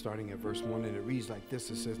to read starting at verse 1, and it reads like this.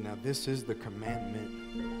 It says, "Now this is the commandment,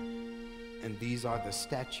 and these are the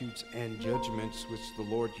statutes and judgments which the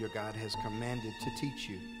Lord your God has commanded to teach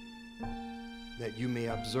you, that you may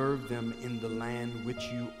observe them in the land which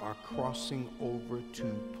you are crossing over to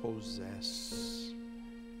possess,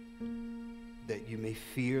 that you may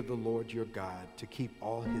fear the Lord your God, to keep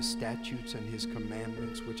all his statutes and his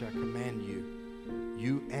commandments which I command you,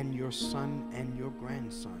 you and your son and your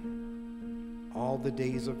grandson, all the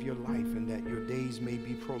days of your life, and that your days may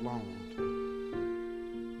be prolonged.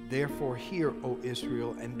 Therefore hear, O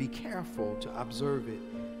Israel, and be careful to observe it,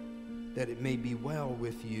 that it may be well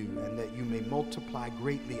with you, and that you may multiply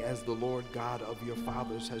greatly, as the Lord God of your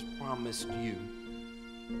fathers has promised you,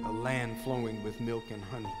 a land flowing with milk and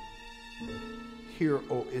honey. Hear,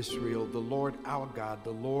 O Israel, the Lord our God,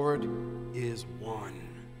 the Lord is one.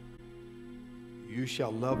 You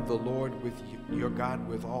shall love the Lord with your God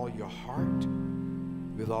with all your heart,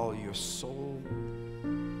 with all your soul,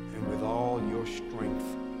 and with all your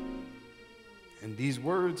strength. And these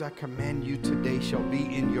words I command you today shall be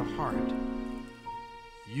in your heart.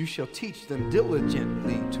 You shall teach them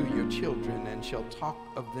diligently to your children, and shall talk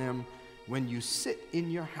of them when you sit in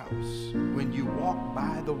your house, when you walk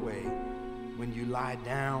by the way, when you lie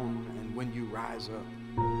down, and when you rise up.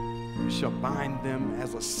 You shall bind them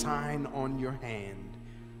as a sign on your hand,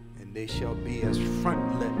 and and they shall be as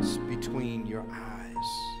frontlets between your eyes.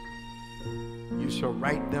 You shall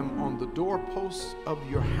write them on the doorposts of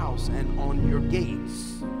your house and on your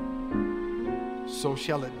gates. So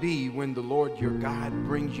shall it be when the Lord your God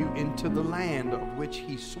brings you into the land of which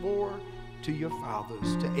he swore to your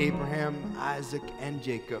fathers, to Abraham, Isaac, and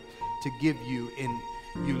Jacob, to give you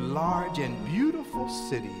large and beautiful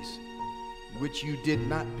cities, which you did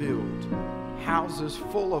not build, houses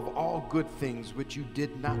full of all good things, which you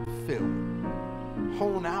did not fill,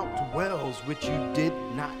 honed out wells, which you did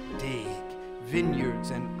not dig,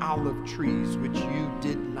 vineyards and olive trees, which you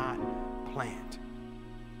did not plant.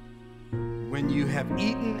 When you have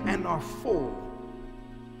eaten and are full,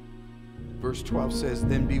 verse 12 says,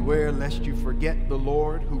 then beware lest you forget the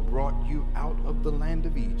Lord who brought you out of the land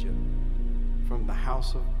of Egypt from the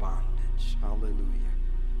house of bondage. Hallelujah.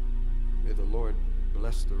 May the Lord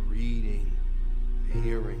bless the reading, the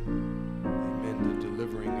hearing, amen, the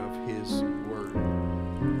delivering of his word.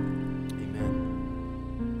 Amen.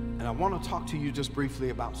 And I want to talk to you just briefly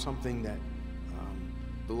about something that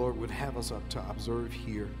the Lord would have us up to observe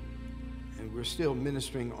here. And we're still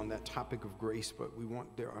ministering on that topic of grace, but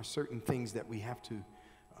there are certain things that we have to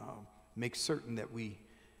make certain that we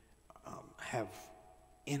have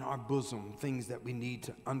in our bosom, things that we need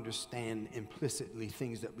to understand implicitly,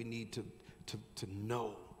 things that we need to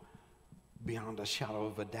know beyond a shadow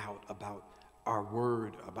of a doubt about our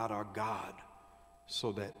word, about our God,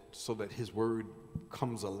 so that his word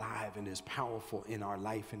comes alive and is powerful in our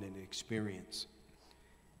life and in experience.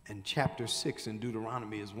 And chapter 6 in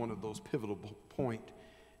Deuteronomy is one of those pivotal points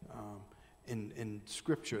in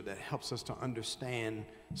Scripture that helps us to understand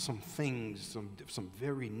some things, some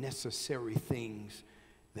very necessary things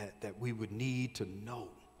that we would need to know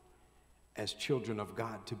as children of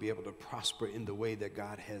God to be able to prosper in the way that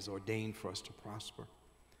God has ordained for us to prosper.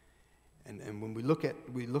 And when we look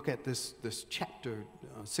at this chapter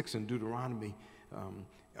 6 in Deuteronomy,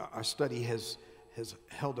 our study has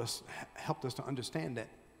helped us to understand that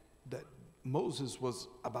Moses was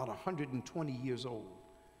about 120 years old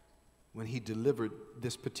when he delivered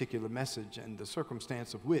this particular message, and the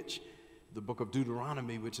circumstance of which the book of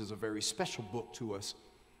Deuteronomy, which is a very special book to us,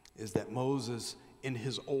 is that Moses, in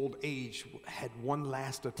his old age, had one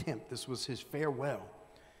last attempt. This was his farewell,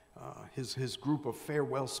 his group of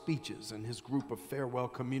farewell speeches and his group of farewell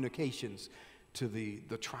communications to the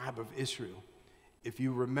tribe of Israel. If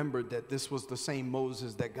you remember that this was the same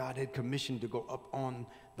Moses that God had commissioned to go up on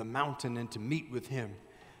the mountain and to meet with him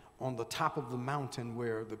on the top of the mountain,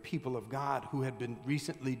 where the people of God who had been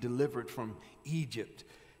recently delivered from Egypt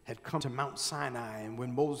had come to Mount Sinai, and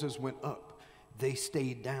when Moses went up, they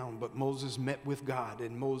stayed down. But Moses met with God,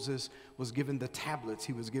 and Moses was given the tablets.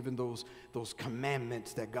 He was given those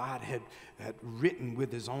commandments that God had written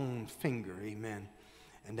with his own finger, amen.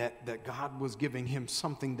 And that God was giving him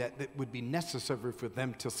something that would be necessary for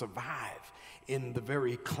them to survive in the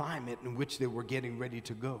very climate in which they were getting ready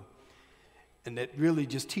to go. And that really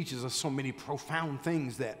just teaches us so many profound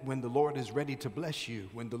things, that when the Lord is ready to bless you,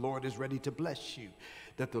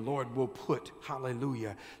 that the Lord will put,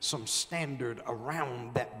 hallelujah, some standard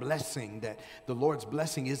around that blessing, that the Lord's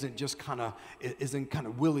blessing isn't kind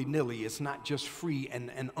of willy-nilly. It's not just free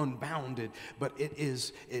and unbounded, but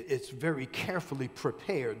it's very carefully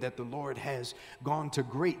prepared, that the Lord has gone to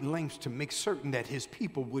great lengths to make certain that his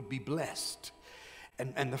people would be blessed.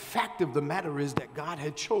 And the fact of the matter is that God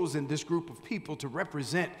had chosen this group of people to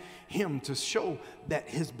represent him, to show that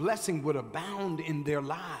his blessing would abound in their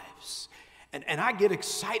lives. And I get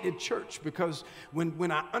excited, church, because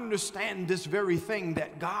when I understand this very thing,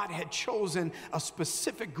 that God had chosen a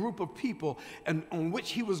specific group of people and on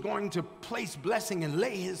which he was going to place blessing and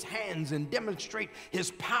lay his hands and demonstrate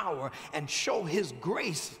his power and show his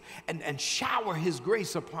grace and shower his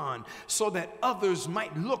grace upon, so that others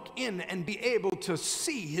might look in and be able to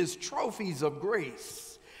see his trophies of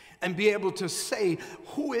grace and be able to say,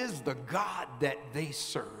 who is the God that they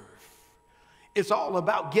serve? It's all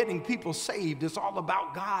about getting people saved. It's all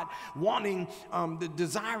about God wanting,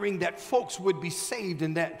 desiring that folks would be saved,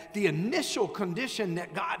 and that the initial condition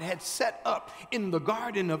that God had set up in the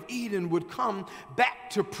Garden of Eden would come back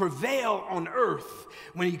to prevail on earth.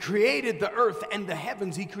 When he created the earth and the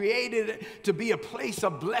heavens, he created it to be a place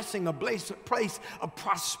of blessing, a place of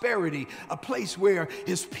prosperity, a place where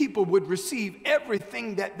his people would receive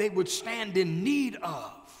everything that they would stand in need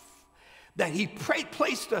of. That he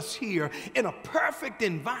placed us here in a perfect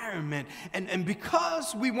environment, and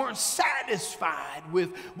because we weren't satisfied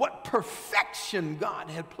with what perfection God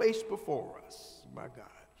had placed before us, my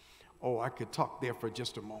God, I could talk there for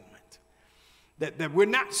just a moment. That we're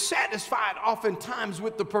not satisfied oftentimes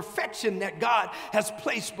with the perfection that God has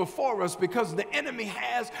placed before us, because the enemy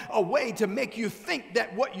has a way to make you think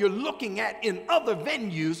that what you're looking at in other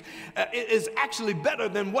venues is actually better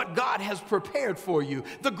than what God has prepared for you.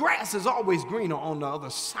 The grass is always greener on the other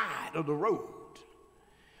side of the road.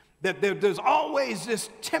 That there's always this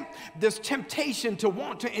temptation to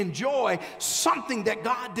want to enjoy something that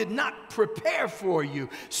God did not prepare for you,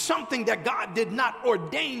 something that God did not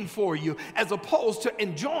ordain for you, as opposed to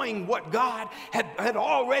enjoying what God had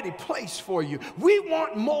already placed for you. We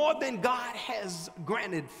want more than God has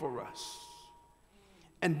granted for us,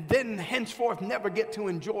 and then henceforth never get to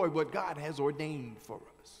enjoy what God has ordained for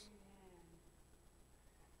us.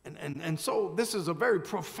 And so this is a very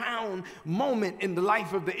profound moment in the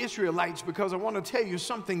life of the Israelites, because I want to tell you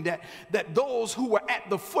something, that those who were at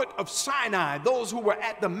the foot of Sinai, those who were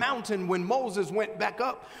at the mountain when Moses went back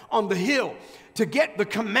up on the hill to get the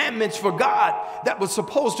commandments for God that was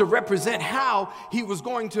supposed to represent how he was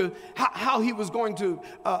going to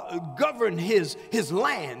govern his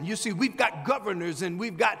land. You see, we've got governors, and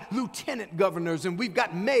we've got lieutenant governors, and we've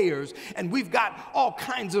got mayors, and we've got all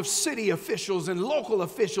kinds of city officials and local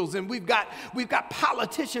officials, and we've got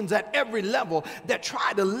politicians at every level that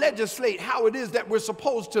try to legislate how it is that we're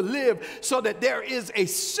supposed to live, so that there is a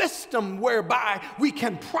system whereby we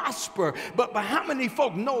can prosper. But how many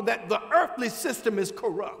folk know that the earthly system is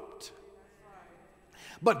corrupt,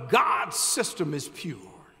 but God's system is pure?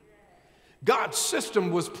 God's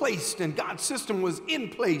system was placed, and God's system was in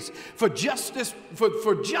place for just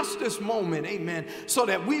this moment, amen, so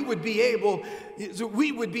that we would be able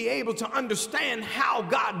to understand how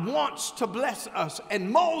God wants to bless us.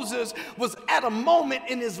 And Moses was at a moment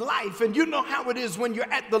in his life, and you know how it is when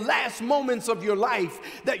you're at the last moments of your life,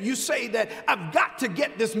 that you say that I've got to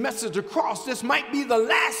get this message across. This might be the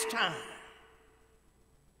last time.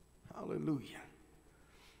 Hallelujah.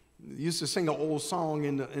 They used to sing an old song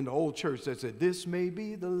in the old church that said, this may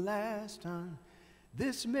be the last time,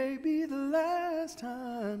 this may be the last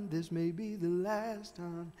time, this may be the last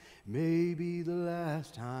time, maybe the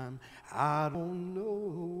last time, I don't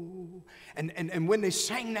know. And when they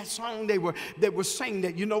sang that song, they were saying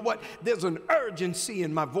that, you know what, there's an urgency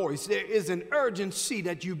in my voice. There is an urgency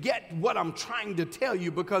that you get what I'm trying to tell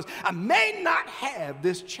you, because I may not have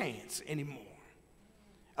this chance anymore.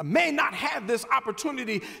 I may not have this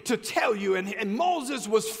opportunity to tell you. And Moses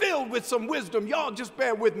was filled with some wisdom. Y'all just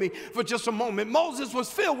bear with me for just a moment. Moses was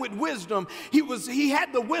filled with wisdom. He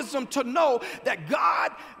had the wisdom to know that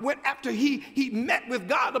God, after he met with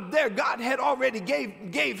God up there, God had already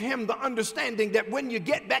gave him the understanding that when you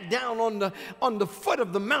get back down on the foot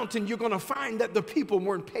of the mountain, you're going to find that the people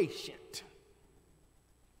weren't patient.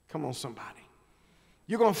 Come on, somebody.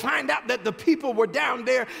 You're going to find out that the people were down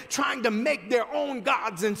there trying to make their own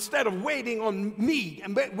gods instead of waiting on me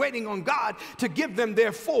and waiting on God to give them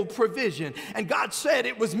their full provision. And God said,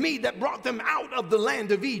 it was me that brought them out of the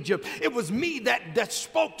land of Egypt. It was me that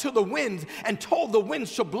spoke to the winds and told the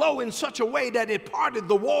winds to blow in such a way that it parted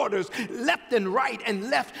the waters left and right, and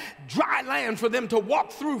left dry land for them to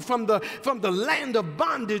walk through from the land of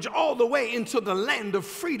bondage all the way into the land of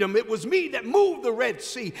freedom. It was me that moved the Red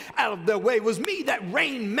Sea out of their way. It was me that rained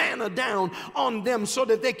manna down on them so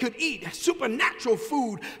that they could eat supernatural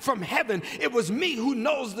food from heaven. It was me who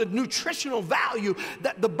knows the nutritional value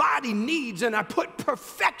that the body needs, and I put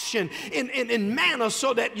perfection in manna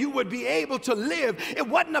so that you would be able to live. It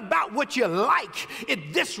wasn't about what you like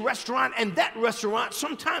at this restaurant and that restaurant.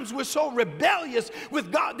 Sometimes we're so rebellious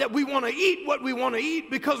with God that we want to eat what we want to eat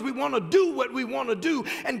because we want to do what we want to do.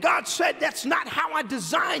 And God said, that's not how I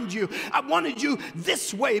designed you. I wanted you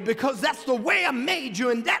this way because that's the way I made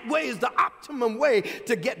you, and that way is the optimum way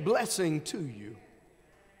to get blessing to you.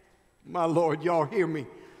 My Lord, y'all hear me?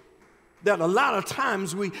 That a lot of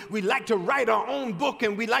times we like to write our own book,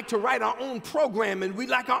 and we like to write our own program, and we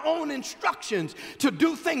like our own instructions to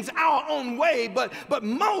do things our own way. But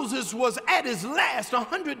Moses was at his last,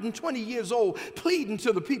 120 years old, pleading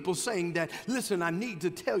to the people, saying that, listen, I need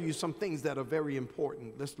to tell you some things that are very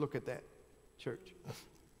important. Let's look at that, church.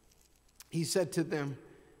 He said to them,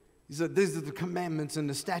 he said, these are the commandments and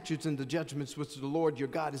the statutes and the judgments which the Lord your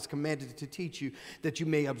God has commanded to teach you, that you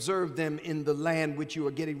may observe them in the land which you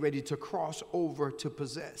are getting ready to cross over to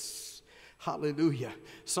possess. Hallelujah.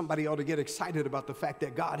 Somebody ought to get excited about the fact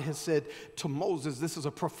that God has said to Moses, this is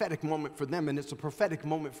a prophetic moment for them, and it's a prophetic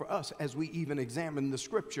moment for us as we even examine the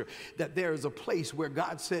scripture, that there is a place where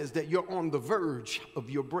God says that you're on the verge of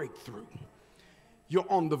your breakthrough. You're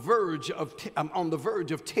on the verge of, I'm on the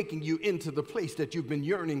verge of taking you into the place that you've been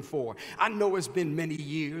yearning for. I know it's been many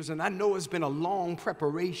years, and I know it's been a long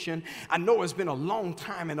preparation. I know it's been a long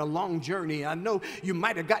time and a long journey. I know you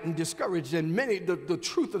might have gotten discouraged, and the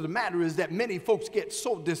truth of the matter is that many folks get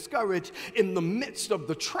so discouraged in the midst of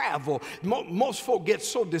the travel. Most folk get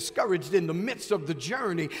so discouraged in the midst of the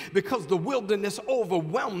journey because the wilderness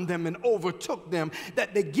overwhelmed them and overtook them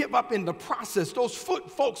that they give up in the process. Those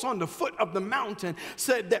folks on the foot of the mountain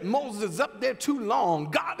said that Moses is up there too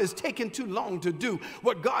long. God is taking too long to do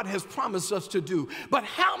what God has promised us to do. But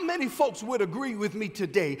how many folks would agree with me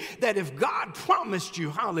today that if God promised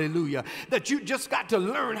you, hallelujah, that you just got to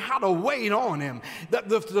learn how to wait on him?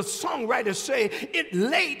 The songwriters say it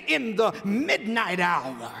late in the midnight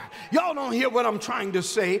hour. Y'all don't hear what I'm trying to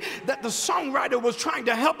say, that the songwriter was trying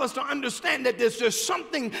to help us to understand that there's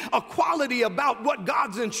something, a quality about what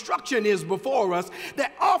God's instruction is before us,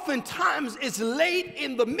 that oftentimes it's late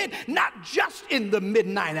in the not just in the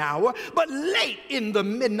midnight hour, but late in the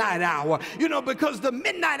midnight hour. You know, because the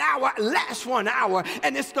midnight hour lasts 1 hour,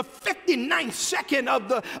 and it's the 59th second of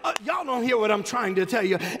the, y'all don't hear what I'm trying to tell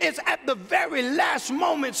you. It's at the very last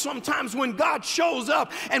moment sometimes when God shows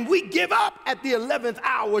up, and we give up at the 11th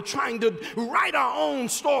hour trying to write our own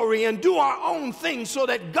story and do our own thing so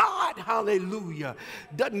that God, hallelujah,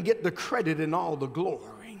 doesn't get the credit and all the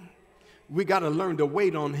glory. We got to learn to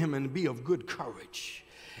wait on him and be of good courage.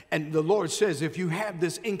 And the Lord says, if you have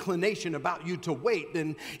this inclination about you to wait,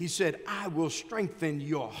 then he said, I will strengthen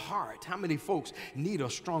your heart. How many folks need a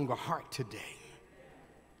stronger heart today?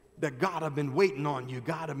 That God, I've been waiting on you.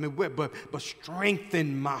 God, I've been waiting, but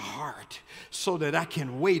strengthen my heart so that I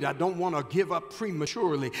can wait. I don't want to give up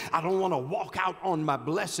prematurely. I don't want to walk out on my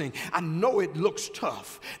blessing. I know it looks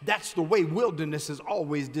tough. That's the way wilderness is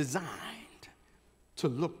always designed, to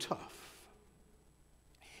look tough.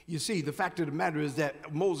 You see, the fact of the matter is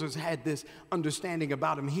that Moses had this understanding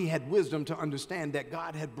about him. He had wisdom to understand that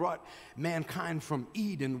God had brought mankind from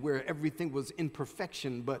Eden where everything was in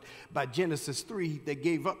perfection. But by Genesis 3, they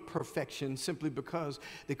gave up perfection simply because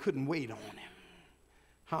they couldn't wait on him.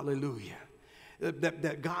 Hallelujah.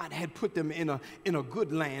 That God had put them in a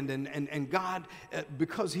good land, and God,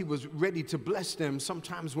 because he was ready to bless them.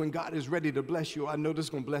 Sometimes when God is ready to bless you, I know this is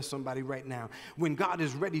going to bless somebody right now. When God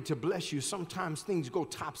is ready to bless you, sometimes things go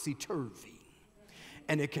topsy-turvy.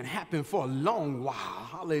 And it can happen for a long while.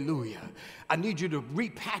 Hallelujah. I need you to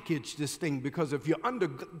repackage this thing, because if you're under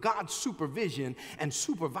God's supervision and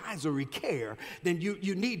supervisory care, then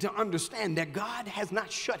you need to understand that God has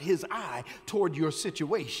not shut his eye toward your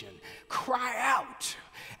situation. Cry out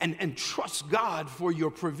and trust God for your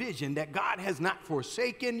provision, that God has not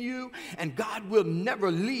forsaken you, and God will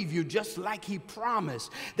never leave you, just like he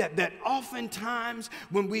promised. That oftentimes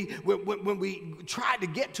when we try to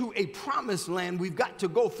get to a promised land, we've got to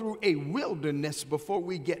go through a wilderness before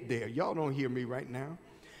we get there. Y'all don't hear me right now.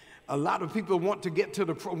 A lot of people want to get to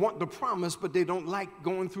want the promise, but they don't like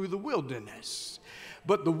going through the wilderness.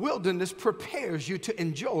 But the wilderness prepares you to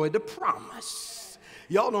enjoy the promise.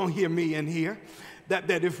 Y'all don't hear me in here.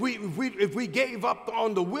 That if we gave up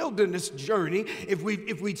on the wilderness journey, if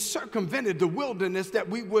we circumvented the wilderness, that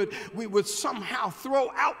we would somehow throw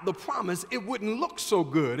out the promise, it wouldn't look so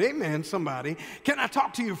good. Amen, somebody. Can I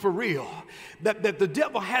talk to you for real? That the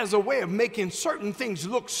devil has a way of making certain things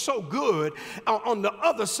look so good on the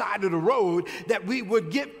other side of the road that we would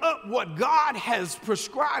give up what God has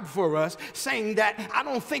prescribed for us, saying that I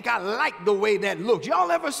don't think I like the way that looks.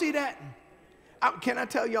 Y'all ever see that? Can I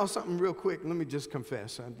tell y'all something real quick? Let me just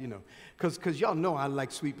confess, because y'all know I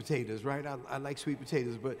like sweet potatoes, right? I like sweet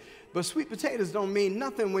potatoes, but sweet potatoes don't mean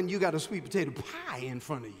nothing when you got a sweet potato pie in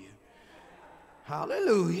front of you.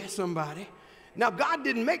 Hallelujah, somebody. Now, God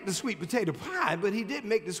didn't make the sweet potato pie, but he did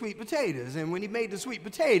make the sweet potatoes. And when he made the sweet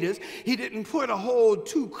potatoes, he didn't put a whole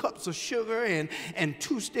 2 cups of sugar and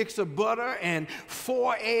 2 sticks of butter and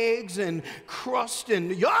 4 eggs and crust. And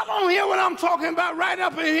y'all don't hear what I'm talking about right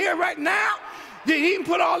up in here right now? He didn't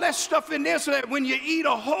put all that stuff in there so that when you eat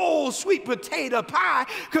a whole sweet potato pie,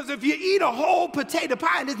 because if you eat a whole potato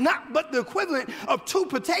pie, and it's not but the equivalent of 2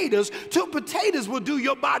 potatoes will do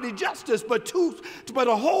your body justice, but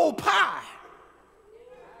a whole pie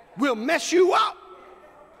will mess you up.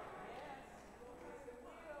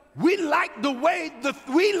 We like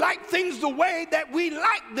things the way that we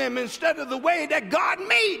like them instead of the way that God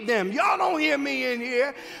made them. Y'all don't hear me in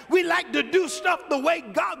here. We like to do stuff the way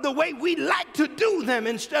we like to do them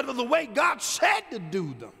instead of the way God said to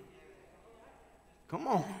do them. Come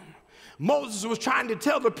on. Moses was trying to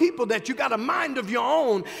tell the people that you got a mind of your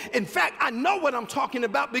own. In fact, I know what I'm talking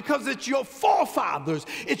about because it's your forefathers,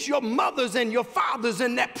 it's your mothers and your fathers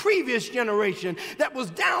in that previous generation that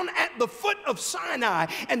was down at the foot of Sinai,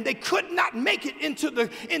 and they could not make it into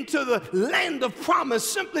the land of promise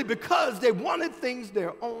simply because they wanted things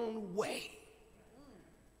their own way.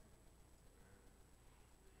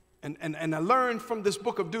 And I learned from this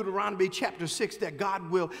book of Deuteronomy chapter 6 that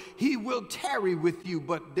God will tarry with you,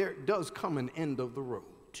 but there does come an end of the road.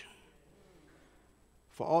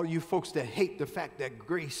 For all you folks that hate the fact that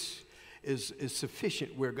grace is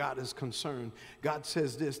sufficient where God is concerned, God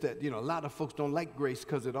says this, that, a lot of folks don't like grace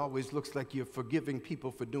because it always looks like you're forgiving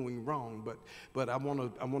people for doing wrong. But I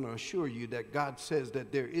want to assure you that God says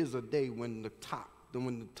that there is a day when the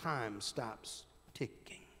time stops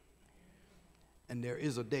ticking. And there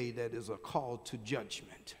is a day that is a call to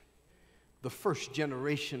judgment. The first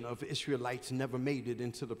generation of Israelites never made it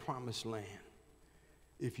into the promised land.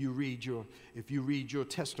 If you read your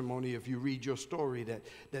testimony, if you read your story,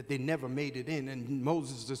 that they never made it in. And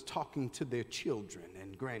Moses is talking to their children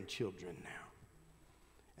and grandchildren now.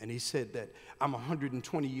 And he said that I'm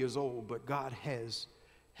 120 years old, but God has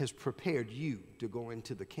prepared you to go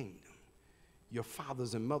into the kingdom. Your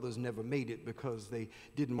fathers and mothers never made it because they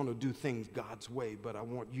didn't want to do things God's way. But I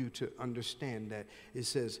want you to understand that it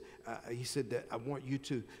says, he said that I want you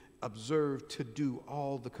to observe to do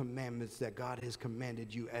all the commandments that God has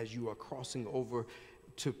commanded you as you are crossing over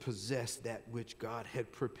to possess that which God had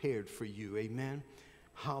prepared for you. Amen.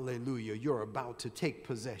 Hallelujah. You're about to take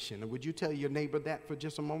possession. And would you tell your neighbor that for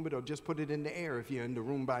just a moment, or just put it in the air if you're in the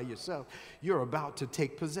room by yourself? You're about to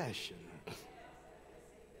take possession.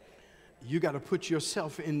 You got to put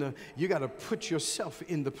yourself in the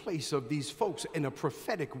place of these folks in a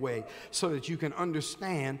prophetic way so that you can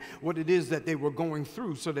understand what it is that they were going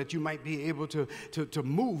through, so that you might be able to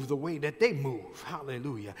move the way that they move.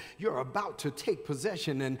 Hallelujah. You're about to take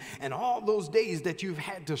possession, and all those days that you've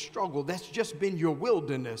had to struggle, that's just been your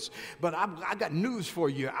wilderness. But I got news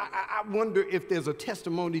for you. I wonder if there's a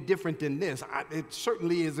testimony different than this. It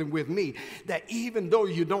certainly isn't with me, that even though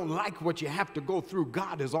you don't like what you have to go through,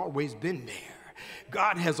 God has always been there.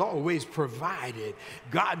 God has always provided.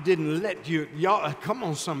 God didn't let you, y'all, come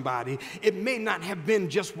on somebody. It may not have been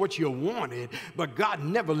just what you wanted, but God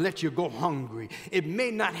never let you go hungry. It may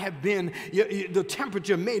not have been, the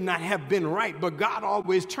temperature may not have been right, but God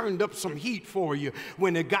always turned up some heat for you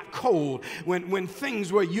when it got cold, when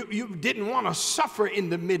things were, you didn't want to suffer in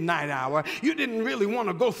the midnight hour. You didn't really want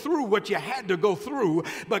to go through what you had to go through,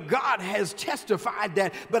 but God has testified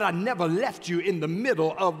that, but I never left you in the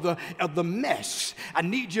middle of the mess. I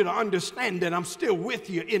need you to understand that I'm still with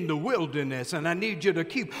you in the wilderness, and I need you to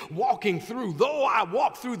keep walking through. Though I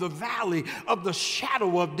walk through the valley of the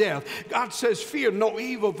shadow of death, God says, fear no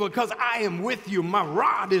evil, because I am with you. My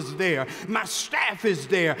rod is there. My staff is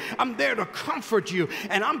there. I'm there to comfort you.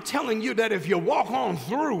 And I'm telling you that if you walk on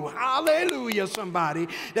through, hallelujah, somebody,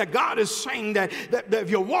 that God is saying that if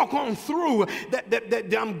you walk on through,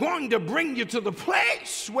 that I'm going to bring you to the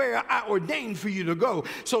place where I ordained for you to go.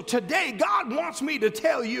 So today, God wants me to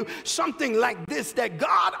tell you something like this, that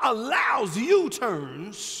God allows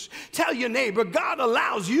U-turns. Tell your neighbor, God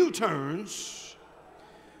allows U-turns,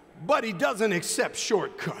 but he doesn't accept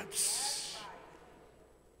shortcuts.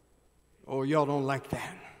 Oh, y'all don't like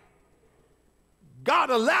that.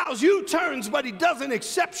 God allows U-turns, but he doesn't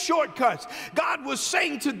accept shortcuts. God was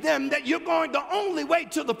saying to them that the only way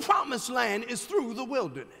to the promised land is through the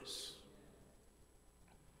wilderness.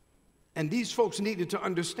 And these folks needed to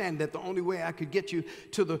understand that the only way I could get you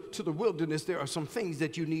to the wilderness, there are some things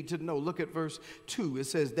that you need to know. Look at verse 2. It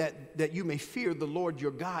says that you may fear the Lord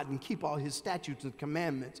your God and keep all his statutes and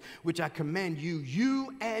commandments, which I command you,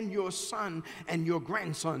 you and your son and your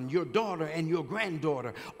grandson, your daughter and your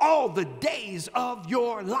granddaughter, all the days of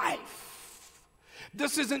your life.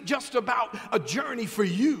 This isn't just about a journey for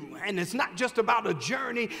you, and it's not just about a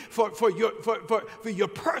journey for your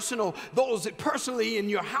personal, those personally in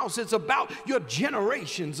your house. It's about your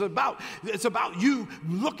generations. It's about you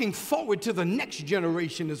looking forward to the next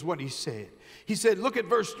generation, is what he said. He said, look at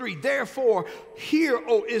verse 3, therefore hear,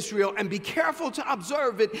 O Israel, and be careful to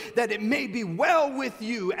observe it, that it may be well with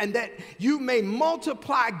you, and that you may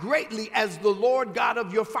multiply greatly, as the Lord God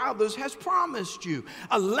of your fathers has promised you,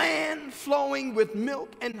 a land flowing with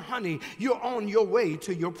milk and honey. You're on your way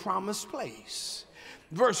to your promised place.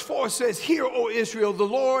 Verse 4 says, "Hear, O Israel, the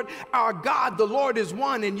Lord our God, the Lord is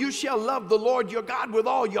one, and you shall love the Lord your God with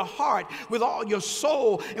all your heart, with all your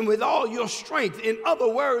soul, and with all your strength." In other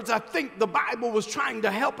words, I think the Bible was trying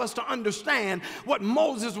to help us to understand what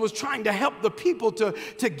Moses was trying to help the people to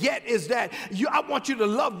get is that I want you to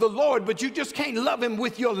love the Lord, but you just can't love him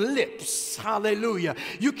with your lips. Hallelujah.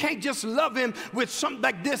 You can't just love him with something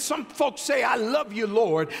like this. Some folks say, "I love you,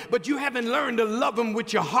 Lord," but you haven't learned to love him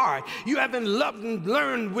with your heart. You haven't learned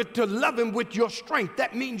to love him with your strength.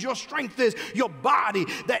 That means your strength is your body,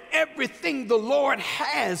 that everything the Lord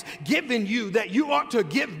has given you, that you ought to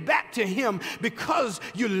give back to him because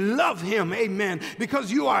you love him. Amen.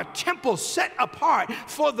 Because you are a temple set apart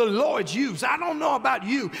for the Lord's use. I don't know about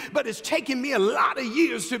you, but it's taken me a lot of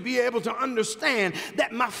years to be able to understand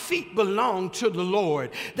that my feet belong to the Lord,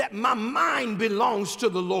 that my mind belongs to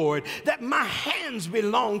the Lord, that my hands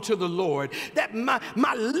belong to the Lord, that my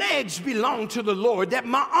legs belong to the Lord, that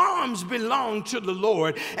my arms belong to the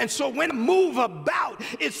Lord. And so when I move about,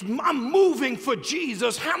 I'm moving for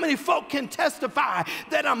Jesus. How many folk can testify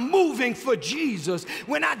that I'm moving for Jesus?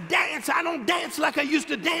 When I dance, I don't dance like I used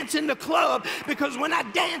to dance in the club, because when I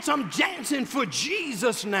dance, I'm dancing for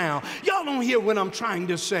Jesus now. Y'all don't hear what I'm trying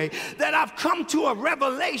to say. That I've come to a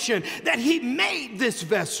revelation that he made this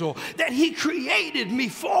vessel, that he created me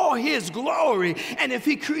for his glory. And if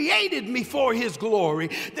he created me for his glory,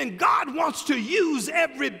 then God wants to use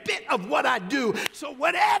every bit of what I do. So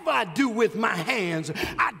whatever I do with my hands,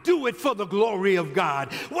 I do it for the glory of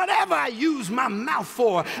God. Whatever I use my mouth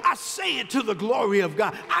for, I say it to the glory of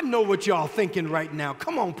God. I know what y'all thinking right now.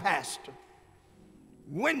 Come on, Pastor.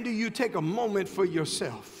 When do you take a moment for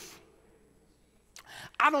yourself?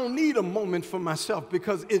 I don't need a moment for myself,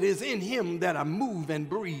 because it is in him that I move and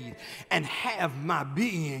breathe and have my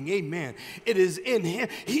being. Amen. It is in him.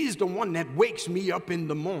 He's the one that wakes me up in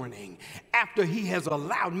the morning after he has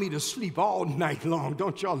allowed me to sleep all night long.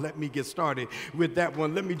 Don't y'all let me get started with that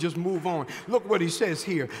one. Let me just move on. Look what he says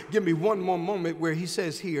here. Give me one more moment where he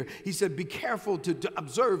says here, he said, "Be careful to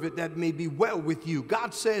observe it, that may be well with you."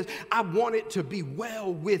 God says, I want it to be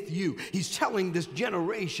well with you. He's telling this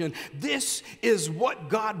generation, this is what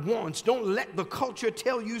God wants. Don't let the culture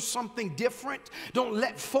tell you something different. Don't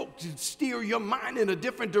let folks steer your mind in a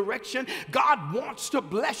different direction. God wants to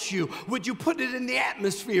bless you. Would you put it in the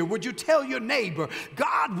atmosphere? Would you tell your neighbor,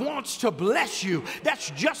 God wants to bless you? That's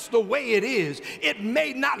just the way it is. It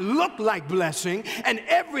may not look like blessing, and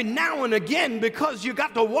every now and again, because you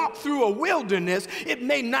got to walk through a wilderness, it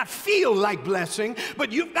may not feel like blessing,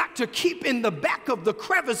 but you've got to keep in the back of the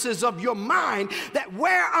crevices of your mind that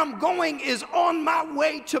where I'm going is on my way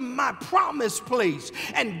to my promised place,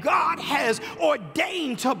 and God has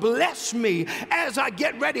ordained to bless me as I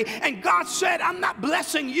get ready. And God said, I'm not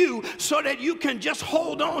blessing you so that you can just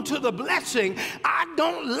hold on to the blessing. I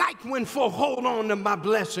don't like when folk hold on to my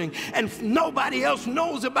blessing and nobody else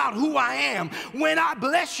knows about who I am. When I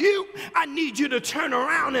bless you, I need you to turn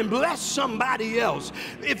around and bless somebody else.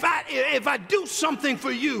 If I do something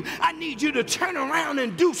for you, I need you to turn around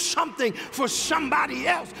and do something for somebody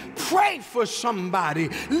else. Pray for somebody.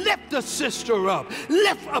 Lift a sister up.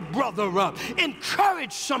 Lift a brother up.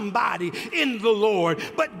 Encourage somebody in the Lord.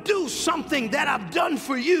 But do something that I've done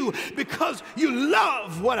for you because you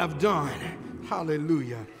love what I've done.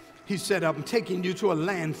 Hallelujah. He said, I'm taking you to a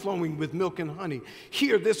land flowing with milk and honey.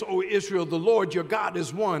 Hear this, O Israel, the Lord your God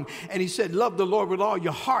is one. And he said, love the Lord with all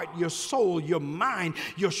your heart, your soul, your mind,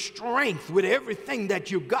 your strength, with everything that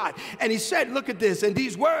you got. And he said, look at this. And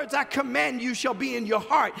these words I command you shall be in your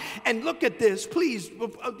heart. And look at this, please.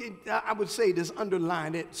 I would say this,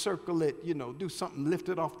 underline it, circle it, do something, lift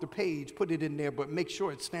it off the page, put it in there, but make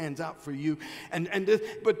sure it stands out for you.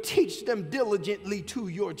 But teach them diligently to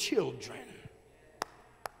your children.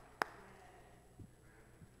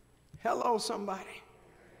 Hello, somebody.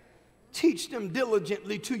 Teach them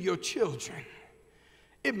diligently to your children.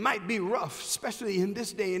 It might be rough, especially in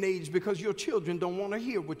this day and age, because your children don't want to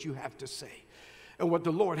hear what you have to say and what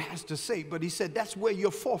the Lord has to say. But he said that's where your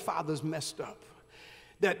forefathers messed up.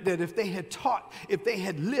 That if they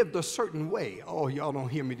had lived a certain way, oh, y'all don't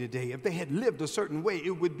hear me today. If they had lived a certain way,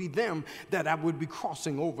 it would be them that I would be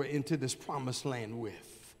crossing over into this promised land with.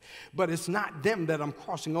 But it's not them that I'm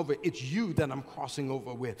crossing over. It's you that I'm crossing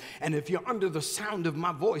over with. And if you're under the sound of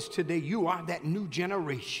my voice today, you are that new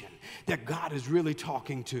generation that God is really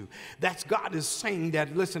talking to. That's God is saying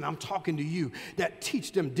that, listen, I'm talking to you, that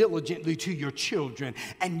teach them diligently to your children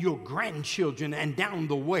and your grandchildren and down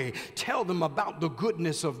the way. Tell them about the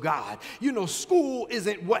goodness of God. School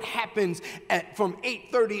isn't what happens from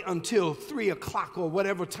 8:30 until 3 o'clock or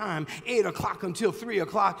whatever time, 8 o'clock until 3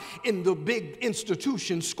 o'clock in the big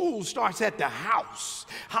institution. School school starts at the house.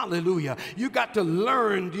 Hallelujah. You got to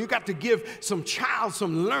learn. You got to give some child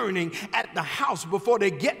some learning at the house before they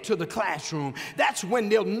get to the classroom. That's when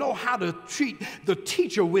they'll know how to treat the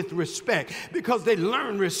teacher with respect, because they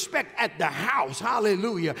learn respect at the house.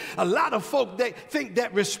 Hallelujah. A lot of folk, they think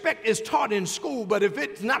that respect is taught in school, but if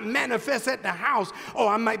it's not manifest at the house, oh,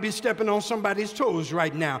 I might be stepping on somebody's toes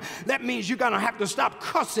right now. That means you're going to have to stop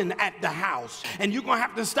cussing at the house, and you're going to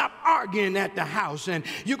have to stop arguing at the house, and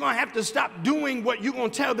you're going to have to stop doing what you're going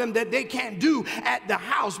to tell them that they can't do at the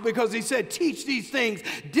house, because he said, teach these things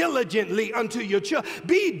diligently unto your children.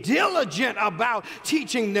 Be diligent about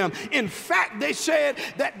teaching them. In fact, they said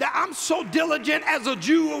that I'm so diligent as a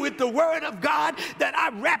Jew with the word of God that I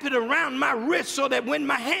wrap it around my wrist so that when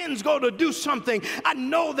my hands go to do something, I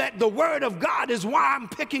know that the word of God is why I'm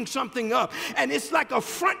picking something up. And it's like a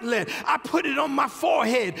frontlet. I put it on my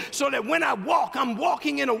forehead so that when I walk, I'm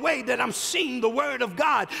walking in a way that I'm seeing the word of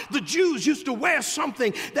God. The Jews used to wear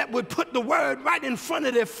something that would put the word right in front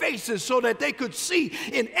of their faces so that they could see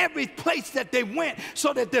in every place that they went,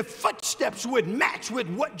 so that their footsteps would match with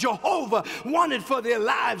what Jehovah wanted for their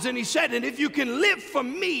lives. And he said, and if you can live for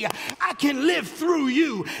me, I can live through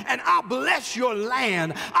you, and I'll bless your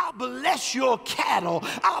land, I'll bless your cattle,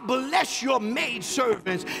 I'll bless your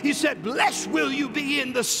maidservants. He said, blessed will you be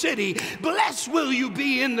in the city, blessed will you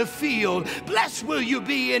be in the field, blessed will you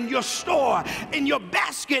be in your store, in your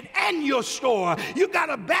basket and your store. You got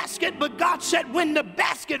a basket, but God said when the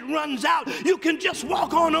basket runs out, you can just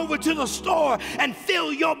walk on over to the store and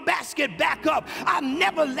fill your basket back up. I'll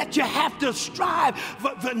never let you have to strive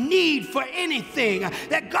for the need for anything.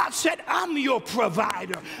 That God said, I'm your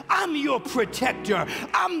provider, I'm your protector,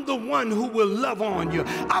 I'm the one who will love on you,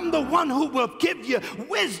 I'm the one who will give you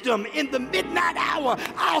wisdom in the midnight hour.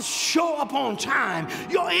 I'll show up on time.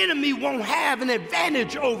 Your enemy won't have an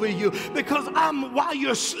advantage over you, because while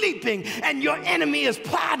you're sleeping and your enemy is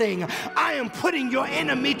plotting, I am putting your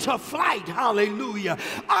enemy to flight. Hallelujah.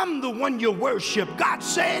 I'm the one you worship. God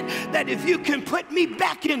said that if you can put me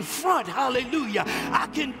back in front, hallelujah, I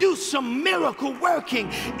can do some miracle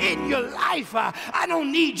working in your life. I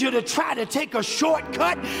don't need you to try to take a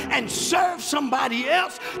shortcut and serve somebody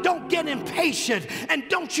else. Don't get impatient, and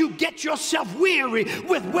don't you get yourself weary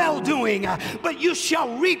with well-doing, but you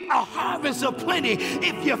shall reap a harvest of plenty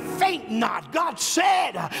if you faint not. God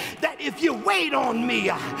said that if you wait on me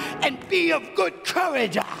and be of good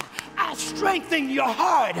courage, I'll strengthen your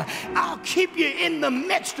heart. I'll keep you in the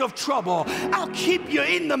midst of trouble. I'll keep you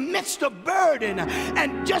in the midst of burden.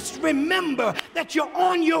 And just remember that you're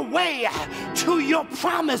on your way to your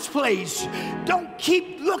promised place. Don't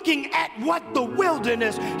keep looking at what the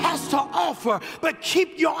wilderness has to offer, but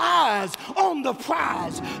keep your eyes on the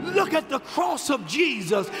prize. Look at the cross of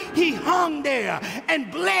Jesus. He hung there and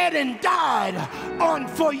bled and died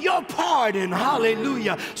for your pardon.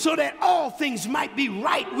 Hallelujah. So that all things might be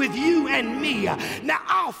right with you and me. Now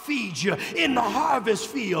I'll feed you in the harvest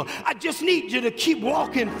field. I just need you to keep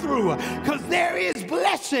walking through, because there is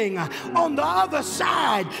blessing on the other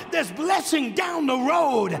side. There's blessing down the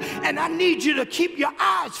road, and I need you to keep your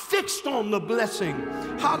eyes fixed on the blessing.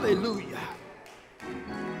 Hallelujah.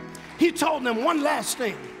 He told them one last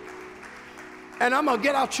thing, and I'm gonna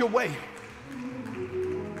get out your way.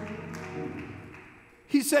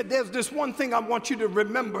 He said, there's this one thing I want you to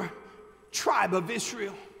remember, tribe of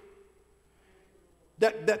Israel,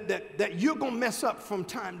 that you're going to mess up from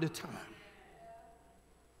time to time.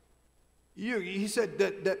 He said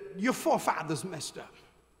that your forefathers messed up.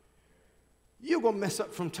 You're going to mess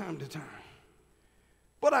up from time to time.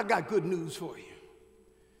 But I got good news for you.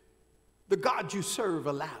 The God you serve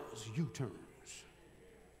allows U-turns.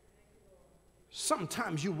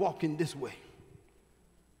 Sometimes you walk in this way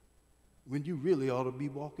when you really ought to be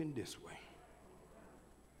walking this way.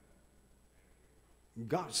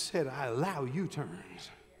 God said, I allow U-turns,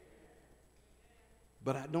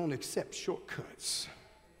 but I don't accept shortcuts,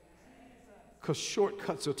 because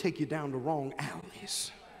shortcuts will take you down the wrong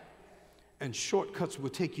alleys, and shortcuts will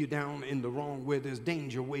take you down in the wrong, where there's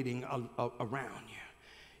danger waiting around you.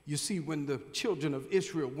 You see, when the children of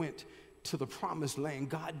Israel went to the promised land,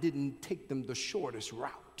 God didn't take them the shortest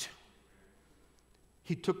route.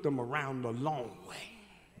 He took them around the long way.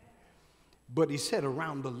 But he said,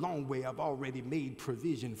 around the long way, I've already made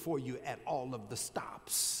provision for you at all of the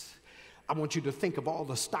stops. I want you to think of all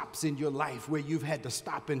the stops in your life where you've had to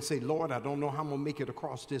stop and say, Lord, I don't know how I'm going to make it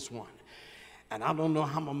across this one. And I don't know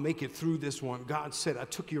how I'm going to make it through this one. God said, I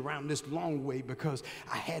took you around this long way because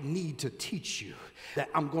I had need to teach you that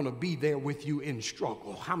I'm going to be there with you in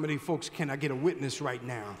struggle. How many folks can I get a witness right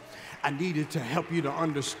now? I needed to help you to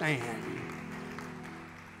understand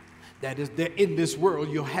That is, that in this world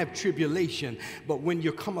you'll have tribulation, but when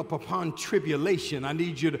you come up upon tribulation, I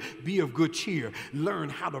need you to be of good cheer. Learn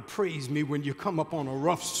how to praise me when you come up on a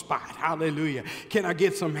rough spot. Hallelujah. Can I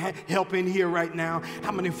get some help in here right now?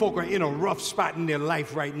 How many folk are in a rough spot in their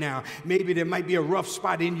life right now? Maybe there might be a rough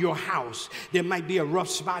spot in your house. There might be a rough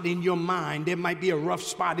spot in your mind. There might be a rough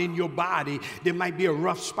spot in your body. There might be a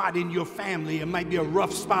rough spot in your family. It might be a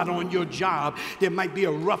rough spot on your job. There might be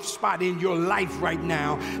a rough spot in your life right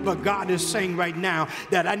now. But God is saying right now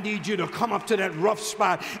that I need you to come up to that rough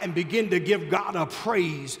spot and begin to give God a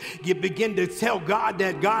praise. You begin to tell God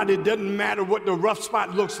that, God, it doesn't matter what the rough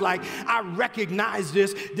spot looks like. I recognize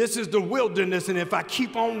this. This is the wilderness, and if I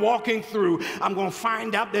keep on walking through, I'm going to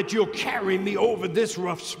find out that you'll carry me over this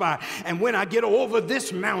rough spot. And when I get over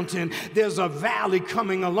this mountain, there's a valley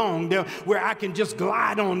coming along there where I can just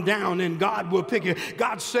glide on down and God will pick it.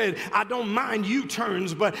 God said, I don't mind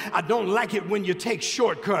U-turns, but I don't like it when you take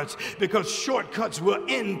shortcuts, because shortcuts will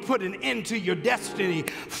put an end to your destiny.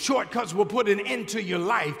 Shortcuts will put an end to your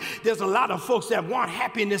life. There's a lot of folks that want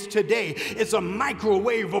happiness today. It's a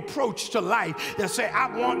microwave approach to life that say,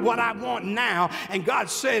 I want what I want now. And God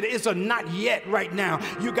said, it's a not yet right now.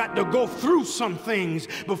 You got to go through some things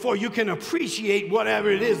before you can appreciate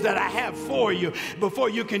whatever it is that I have for you, before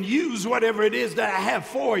you can use whatever it is that I have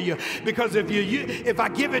for you. Because if I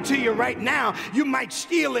give it to you right now, you might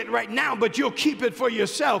steal it right now, but you'll keep it for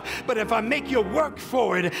yourself. But if I make you work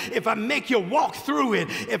for it, if I make you walk through it,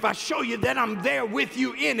 if I show you that I'm there with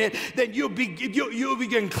you in it, then you'll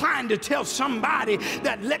be inclined to tell somebody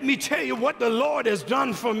that, let me tell you what the Lord has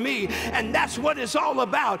done for me. And that's what it's all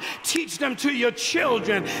about. Teach them to your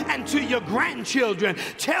children and to your grandchildren.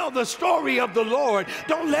 Tell the story of the Lord.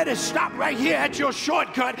 Don't let it stop right here at your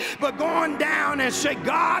shortcut, but go on down and say,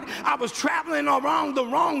 God, I was traveling along the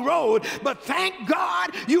wrong road, but thank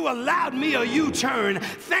God you allowed me a U-turn.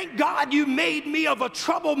 Thank God you made me of a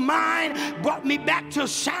troubled mind, brought me back to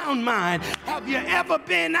sound mind. Have you ever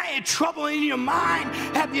been in trouble in your mind?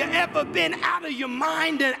 Have you ever been out of your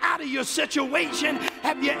mind and out of your situation?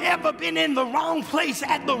 Have you ever been in the wrong place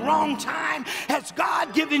at the wrong time? Has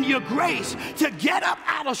God given you grace to get up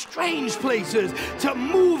out of strange places, to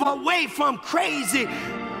move away from crazy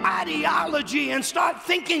ideology and start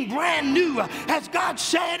thinking brand new? Has God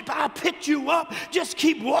said, I picked you up, just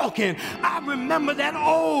keep walking? I remember that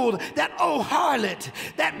old harlot,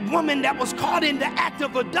 that woman that was caught in the act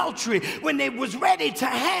of adultery, when they was ready to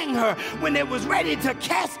hang her, when they was ready to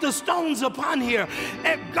cast the stones upon her.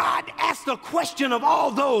 And God asked a question of all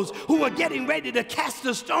those who were getting ready to cast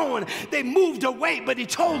the stone. They moved away, but he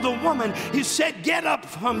told the woman, he said, get up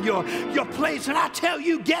from your place. And I tell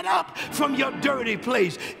you, get up from your dirty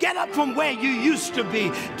place. Get up from where you used to be.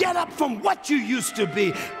 Get up from what you used to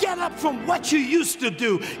be. Get up from what you used to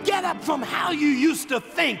do. Get up from how you used to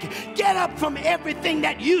think. Get up from everything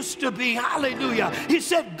that used to be. Hallelujah. He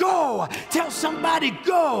said, go. Tell somebody,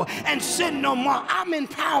 go and sin no more. I'm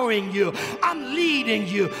empowering you. I'm leading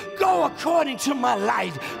you. Go according to my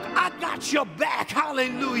light. I got your back.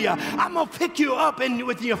 Hallelujah. I'm going to pick you up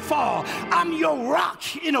with your fall. I'm your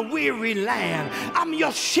rock in a weary land. I'm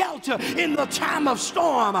your shelter in the time of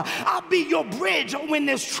storm. I'll be your bridge when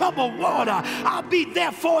there's troubled water. I'll be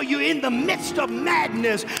there for you in the midst of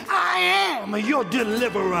madness. I am your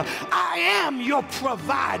deliverer. I am your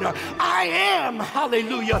provider. I am,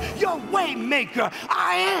 hallelujah, your way maker.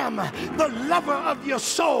 I am the lover of your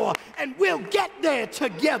soul. And we'll get there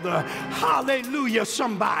together. Hallelujah,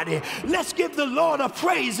 somebody. Let's give the Lord a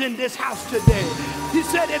praise in this house today. He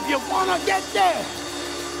said, if you want to get there,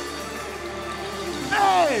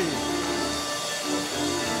 hey.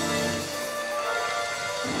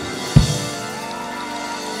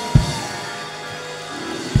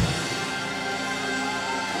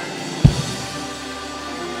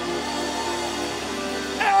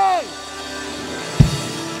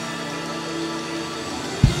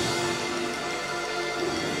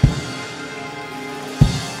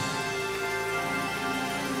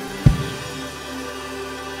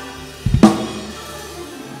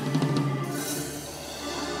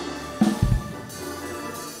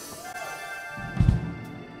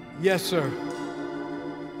 Yes, sir.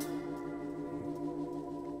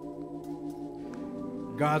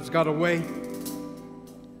 God's got a way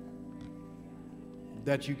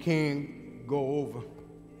that you can't go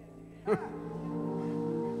over.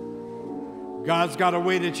 God's got a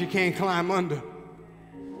way that you can't climb under.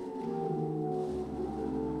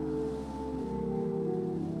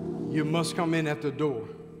 You must come in at the door.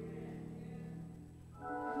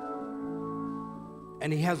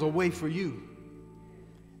 And he has a way for you.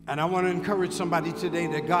 And I want to encourage somebody today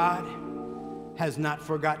that God has not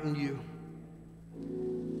forgotten you.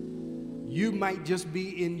 You might just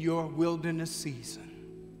be in your wilderness season.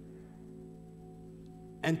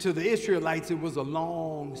 And to the Israelites, it was a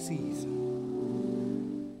long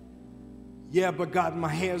season. Yeah, but God, my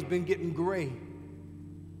hair's been getting gray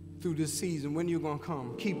through this season. When are you going to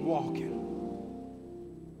come? Keep walking.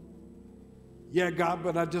 Yeah, God,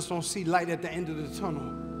 but I just don't see light at the end of the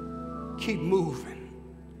tunnel. Keep moving.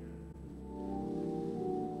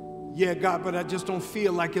 Yeah, God, but I just don't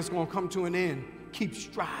feel like it's going to come to an end. Keep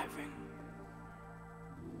striving.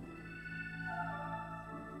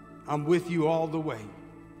 I'm with you all the way.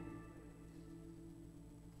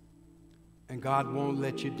 And God won't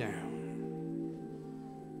let you down.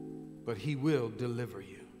 But He will deliver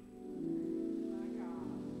you.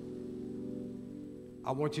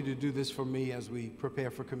 I want you to do this for me as we prepare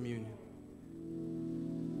for communion.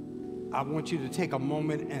 I want you to take a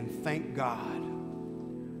moment and thank God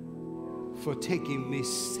for taking me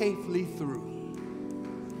safely through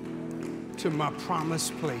to my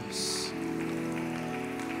promised place.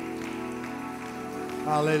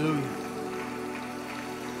 Hallelujah.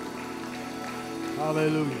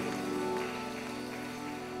 Hallelujah.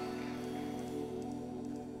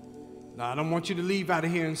 Now, I don't want you to leave out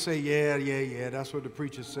of here and say, yeah, that's what the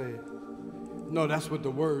preacher said. No, that's what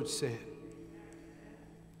the word said.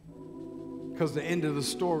 Because the end of the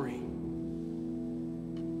story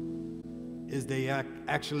is they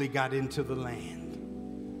actually got into the land.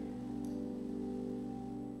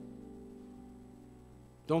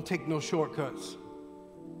 Don't take no shortcuts.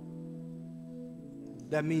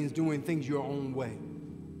 That means doing things your own way.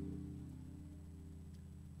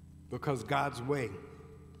 Because God's way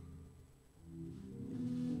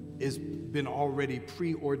has been already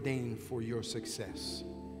preordained for your success.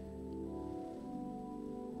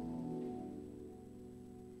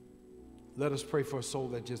 Let us pray for a soul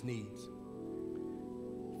that just needs.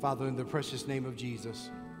 Father, in the precious name of Jesus,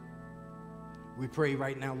 we pray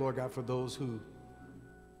right now, Lord God, for those who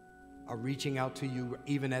are reaching out to you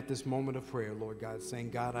even at this moment of prayer, Lord God,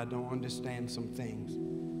 saying, God, I don't understand some things,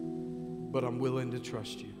 but I'm willing to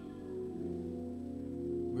trust you.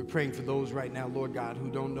 We're praying for those right now, Lord God, who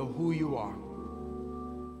don't know who you are,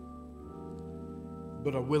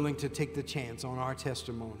 but are willing to take the chance on our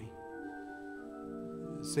testimony.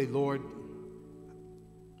 Say, Lord,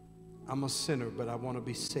 I'm a sinner, but I want to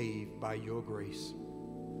be saved by your grace.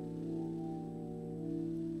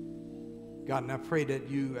 God, and I pray that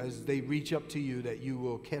you, as they reach up to you, that you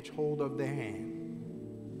will catch hold of their hand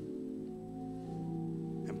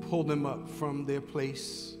and pull them up from their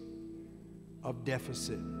place of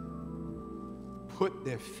deficit. Put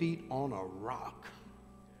their feet on a rock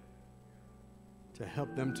to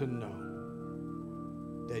help them to know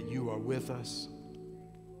that you are with us,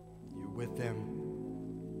 you're with them.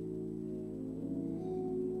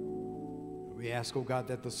 We ask, oh God,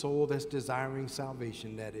 that the soul that's desiring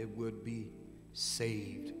salvation, that it would be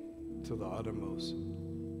saved to the uttermost.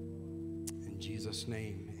 In Jesus'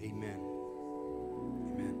 name, amen.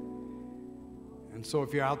 Amen. And so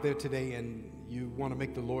if you're out there today and you want to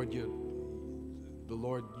make the Lord your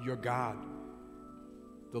God,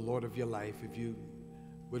 the Lord of your life, if you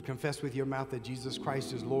would confess with your mouth that Jesus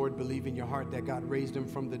Christ is Lord, believe in your heart that God raised him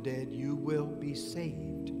from the dead, you will be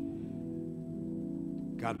saved.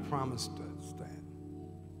 God promised us that.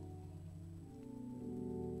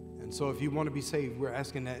 And so if you want to be saved, we're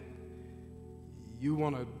asking that you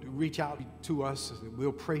want to reach out to us.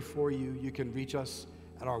 We'll pray for you. You can reach us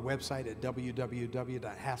at our website at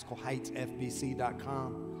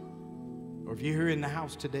www.haskellheightsfbc.com. Or if you're here in the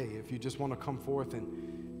house today, if you just want to come forth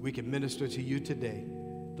and we can minister to you today,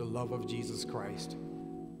 the love of Jesus Christ.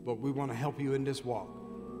 But we want to help you in this walk.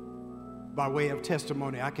 By way of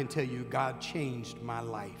testimony, I can tell you God changed my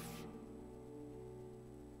life.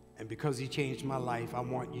 And because he changed my life, I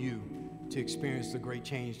want you to experience the great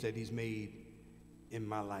change that he's made in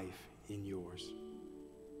my life, in yours.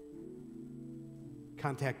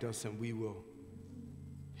 Contact us and we will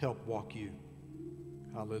help walk you,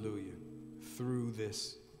 hallelujah, through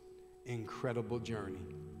this incredible journey.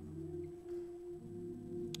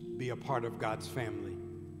 Be a part of God's family.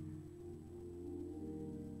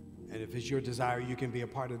 And if it's your desire, you can be a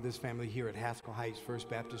part of this family here at Haskell Heights First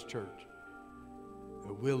Baptist Church.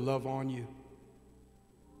 And we'll love on you.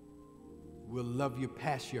 We'll love you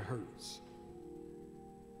past your hurts.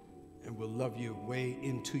 And we'll love you way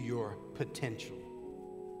into your potential.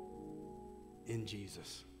 In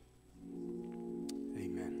Jesus.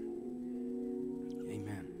 Amen.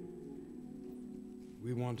 Amen.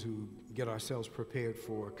 We want to get ourselves prepared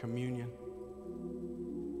for communion.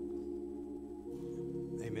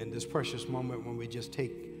 Amen. This precious moment when we just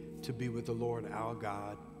take to be with the Lord our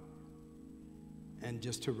God and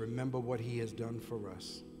just to remember what he has done for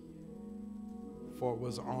us. For it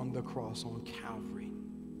was on the cross on Calvary.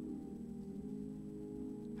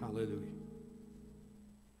 Hallelujah.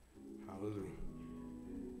 Hallelujah.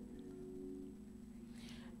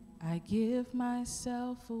 I give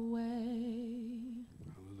myself away.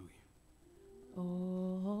 Hallelujah.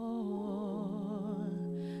 Oh,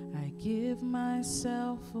 I give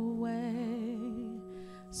myself away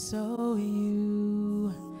so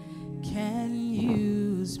you can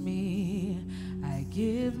use me. I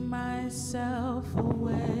give myself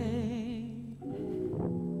away.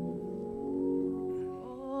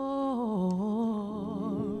 Oh,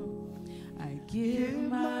 I give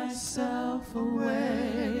myself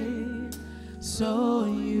away so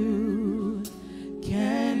you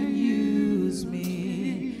can use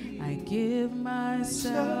me. I give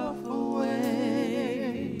myself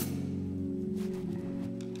away.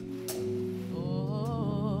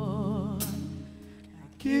 Oh, I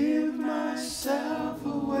give myself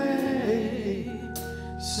away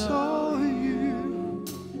so you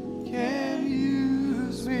can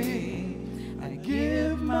use me. I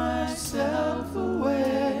give myself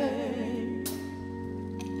away.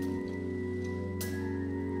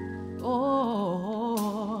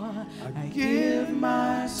 Oh, I give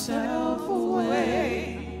myself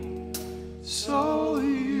away so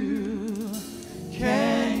you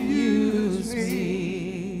can use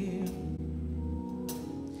me.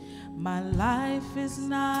 My life is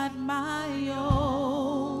not my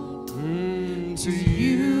own. To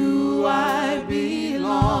you I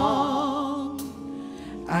belong.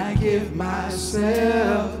 I give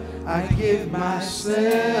myself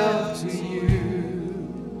to you.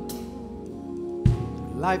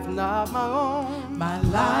 Life not my own. My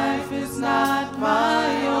life is not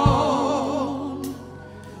my own.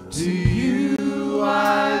 To you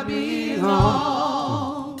I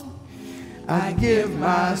belong. I give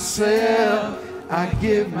myself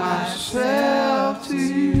to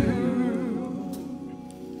you.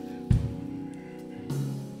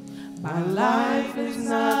 My life is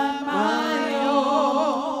not my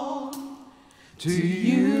own. To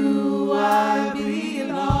you I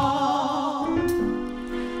belong.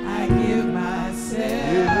 I give myself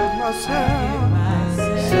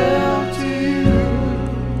to you.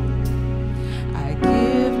 I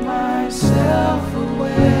give myself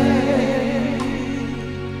away.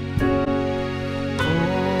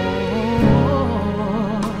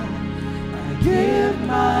 Oh, I give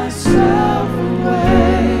myself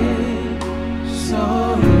away so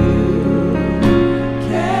you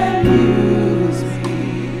can use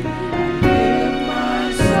me. I give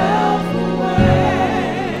myself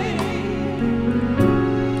away.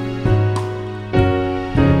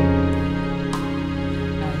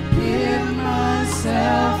 I give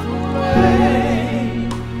myself away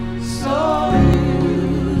so you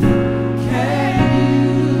can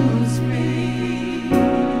use me.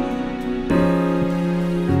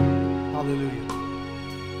 Hallelujah.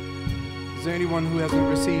 Is there anyone who hasn't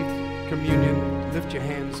received communion? Lift your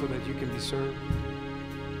hand so that you can be served.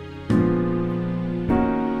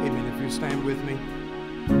 Amen. If you stand with me.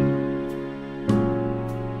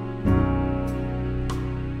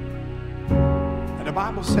 And the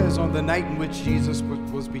Bible says on the night in which Jesus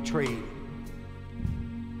was betrayed,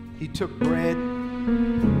 he took bread,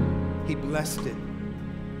 he blessed it,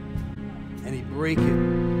 and he broke it.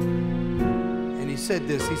 And he said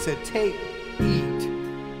this, he said, "Take, eat.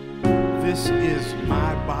 This is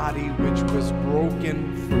my body which was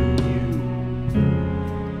broken for you."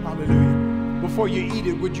 Hallelujah. Before you eat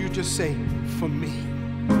it, would you just say, "For me"?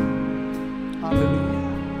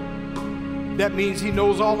 Hallelujah. That means he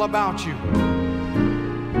knows all about you.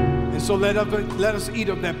 And so let us eat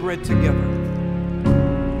of that bread together.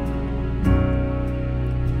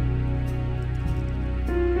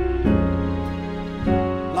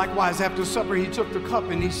 Likewise, after supper, he took the cup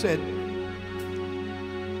and he said,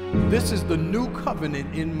 "This is the new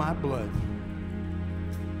covenant in my blood."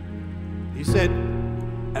 He said,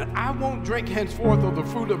 "And I won't drink henceforth of the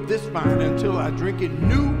fruit of this vine until I drink it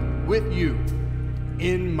new with you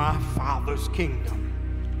in my Father's kingdom."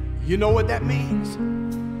 You know what that means?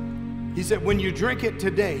 He said, when you drink it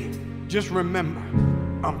today, just remember,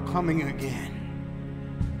 I'm coming again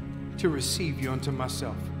to receive you unto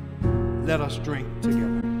myself. Let us drink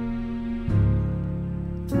together.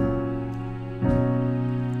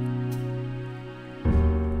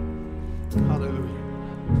 Hallelujah.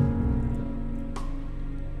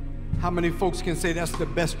 How many folks can say that's the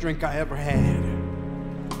best drink I ever had?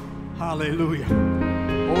 Hallelujah.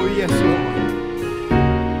 Oh, yes, Lord.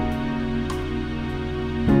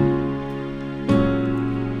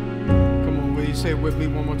 Say it with me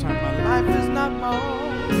one more time. My life is not my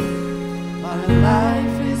own. My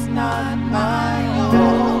life is not my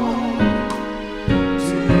own.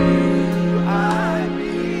 To you I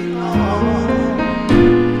belong.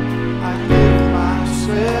 I give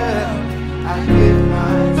myself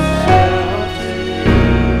to you.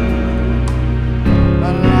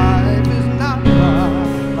 My life is not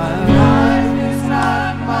mine. My life is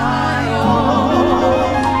not my own.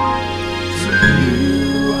 To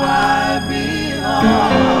you I belong.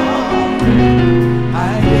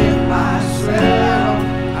 I give myself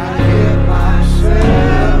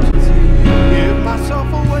to you. Give myself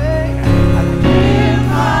away. I give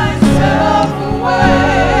myself away.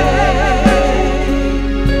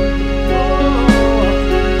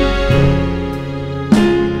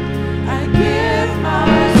 I give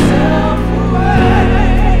myself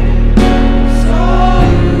away so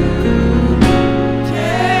you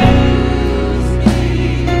can use me.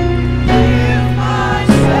 Give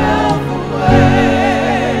myself away.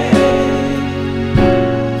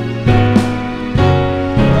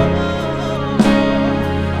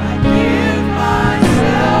 I give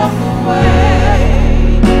myself away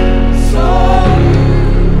so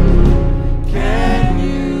you can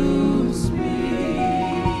use me.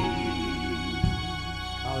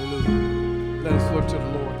 Hallelujah. Let us look to the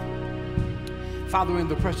Lord. Father, in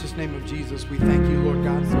the precious name of Jesus, we thank you, Lord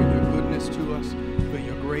God, for your goodness to us, for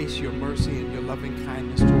your grace, your mercy, and your loving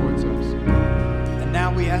kindness towards us. And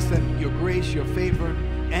now we ask that your grace, your favor,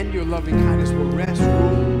 and your loving kindness will rest,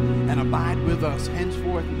 rule, and abide with us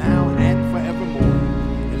henceforth, now, and forevermore.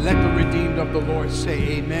 And let the redeemed of the Lord say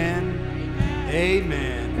amen,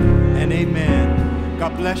 amen, and amen.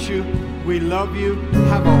 God bless you. We love you.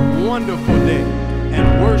 Have a wonderful day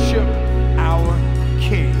and worship our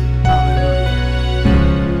King.